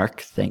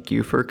 Mark, thank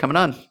you for coming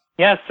on.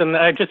 Yes, and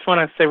I just want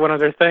to say one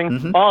other thing.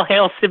 Mm-hmm. All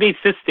hail Sibby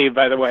Sisti,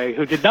 by the way,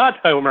 who did not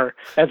homer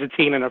as a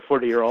teen and a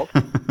 40-year-old.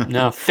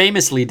 No,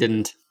 famously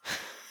didn't.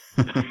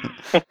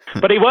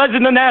 But he was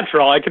in The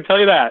Natural, I can tell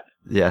you that.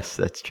 Yes,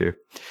 that's true.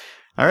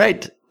 All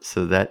right,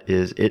 so that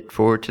is it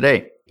for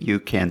today. You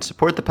can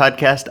support the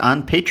podcast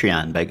on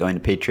Patreon by going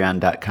to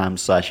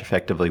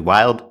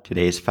patreon.com/effectivelywild.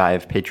 Today's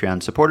 5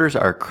 Patreon supporters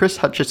are Chris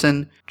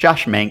Hutchison,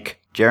 Josh Mank,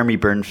 Jeremy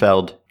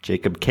Bernfeld,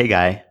 Jacob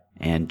Kagai,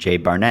 and Jay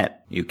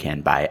Barnett. You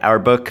can buy our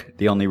book,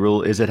 The Only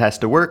Rule Is It Has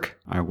to Work,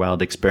 our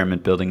wild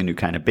experiment building a new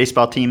kind of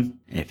baseball team.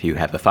 If you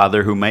have a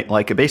father who might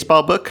like a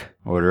baseball book,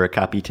 order a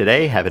copy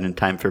today, have it in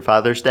time for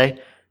Father's Day.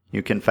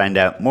 You can find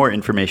out more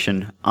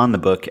information on the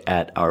book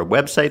at our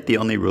website,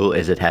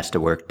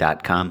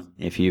 theonlyruleisithastowork.com.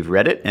 If you've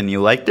read it and you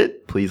liked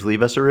it, please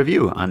leave us a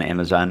review on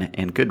Amazon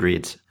and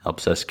Goodreads.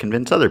 Helps us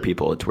convince other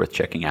people it's worth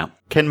checking out.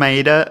 Ken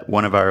Maeda,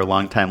 one of our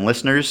longtime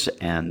listeners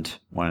and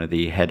one of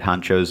the head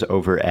honchos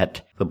over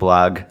at the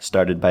blog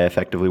started by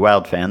Effectively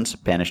Wild fans,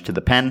 Banished to the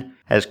Pen,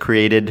 has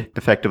created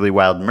Effectively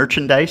Wild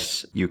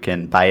merchandise. You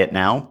can buy it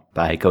now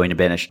by going to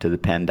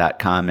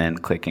banishedtothepen.com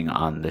and clicking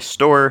on the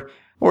store,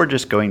 or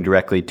just going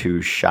directly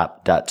to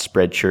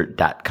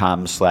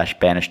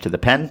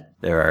shop.spreadshirt.com/banishedtothepen.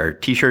 There are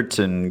t-shirts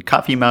and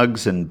coffee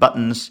mugs and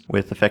buttons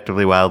with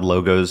Effectively Wild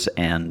logos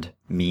and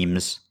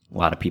memes. A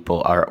lot of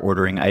people are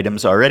ordering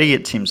items already.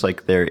 It seems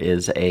like there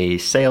is a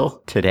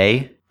sale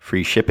today.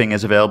 Free shipping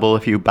is available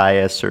if you buy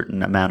a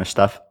certain amount of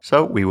stuff.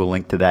 So we will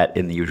link to that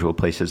in the usual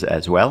places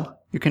as well.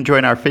 You can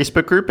join our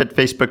Facebook group at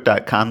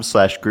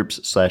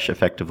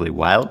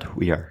facebook.com/groups/effectivelywild.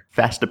 We are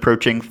fast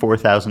approaching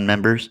 4,000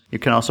 members. You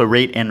can also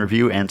rate and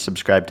review and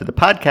subscribe to the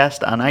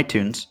podcast on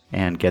iTunes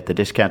and get the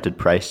discounted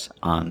price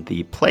on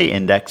the Play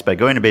Index by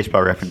going to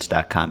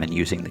baseballreference.com and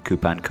using the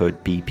coupon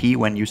code BP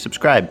when you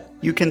subscribe.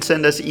 You can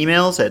send us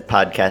emails at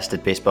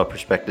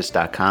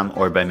podcast@baseballprospectus.com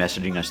or by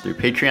messaging us through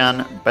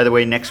Patreon. By the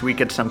way, next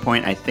week at some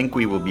point, I think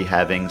we will be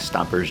having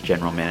Stomper's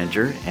general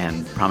manager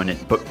and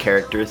prominent book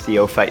character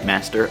Theo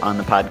Fightmaster on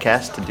the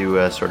podcast to do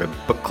a sort of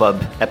book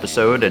club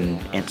episode and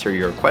answer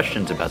your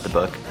questions about the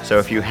book. So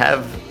if you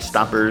have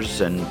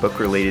Stompers and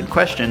book-related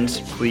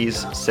questions,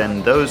 please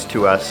send those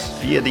to us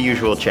via the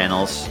usual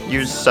channels.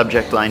 Use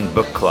subject line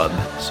book club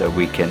so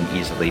we can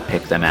easily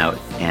pick them out.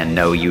 And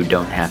no, you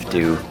don't have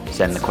to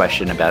send the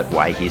question about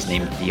why he's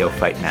named Theo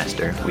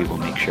Fightmaster. We will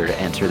make sure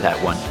to answer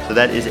that one. So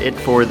that is it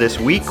for this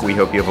week. We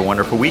hope you have a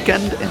wonderful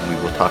weekend, and we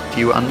will talk to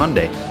you on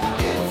Monday.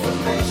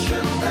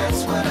 Information,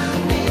 that's what I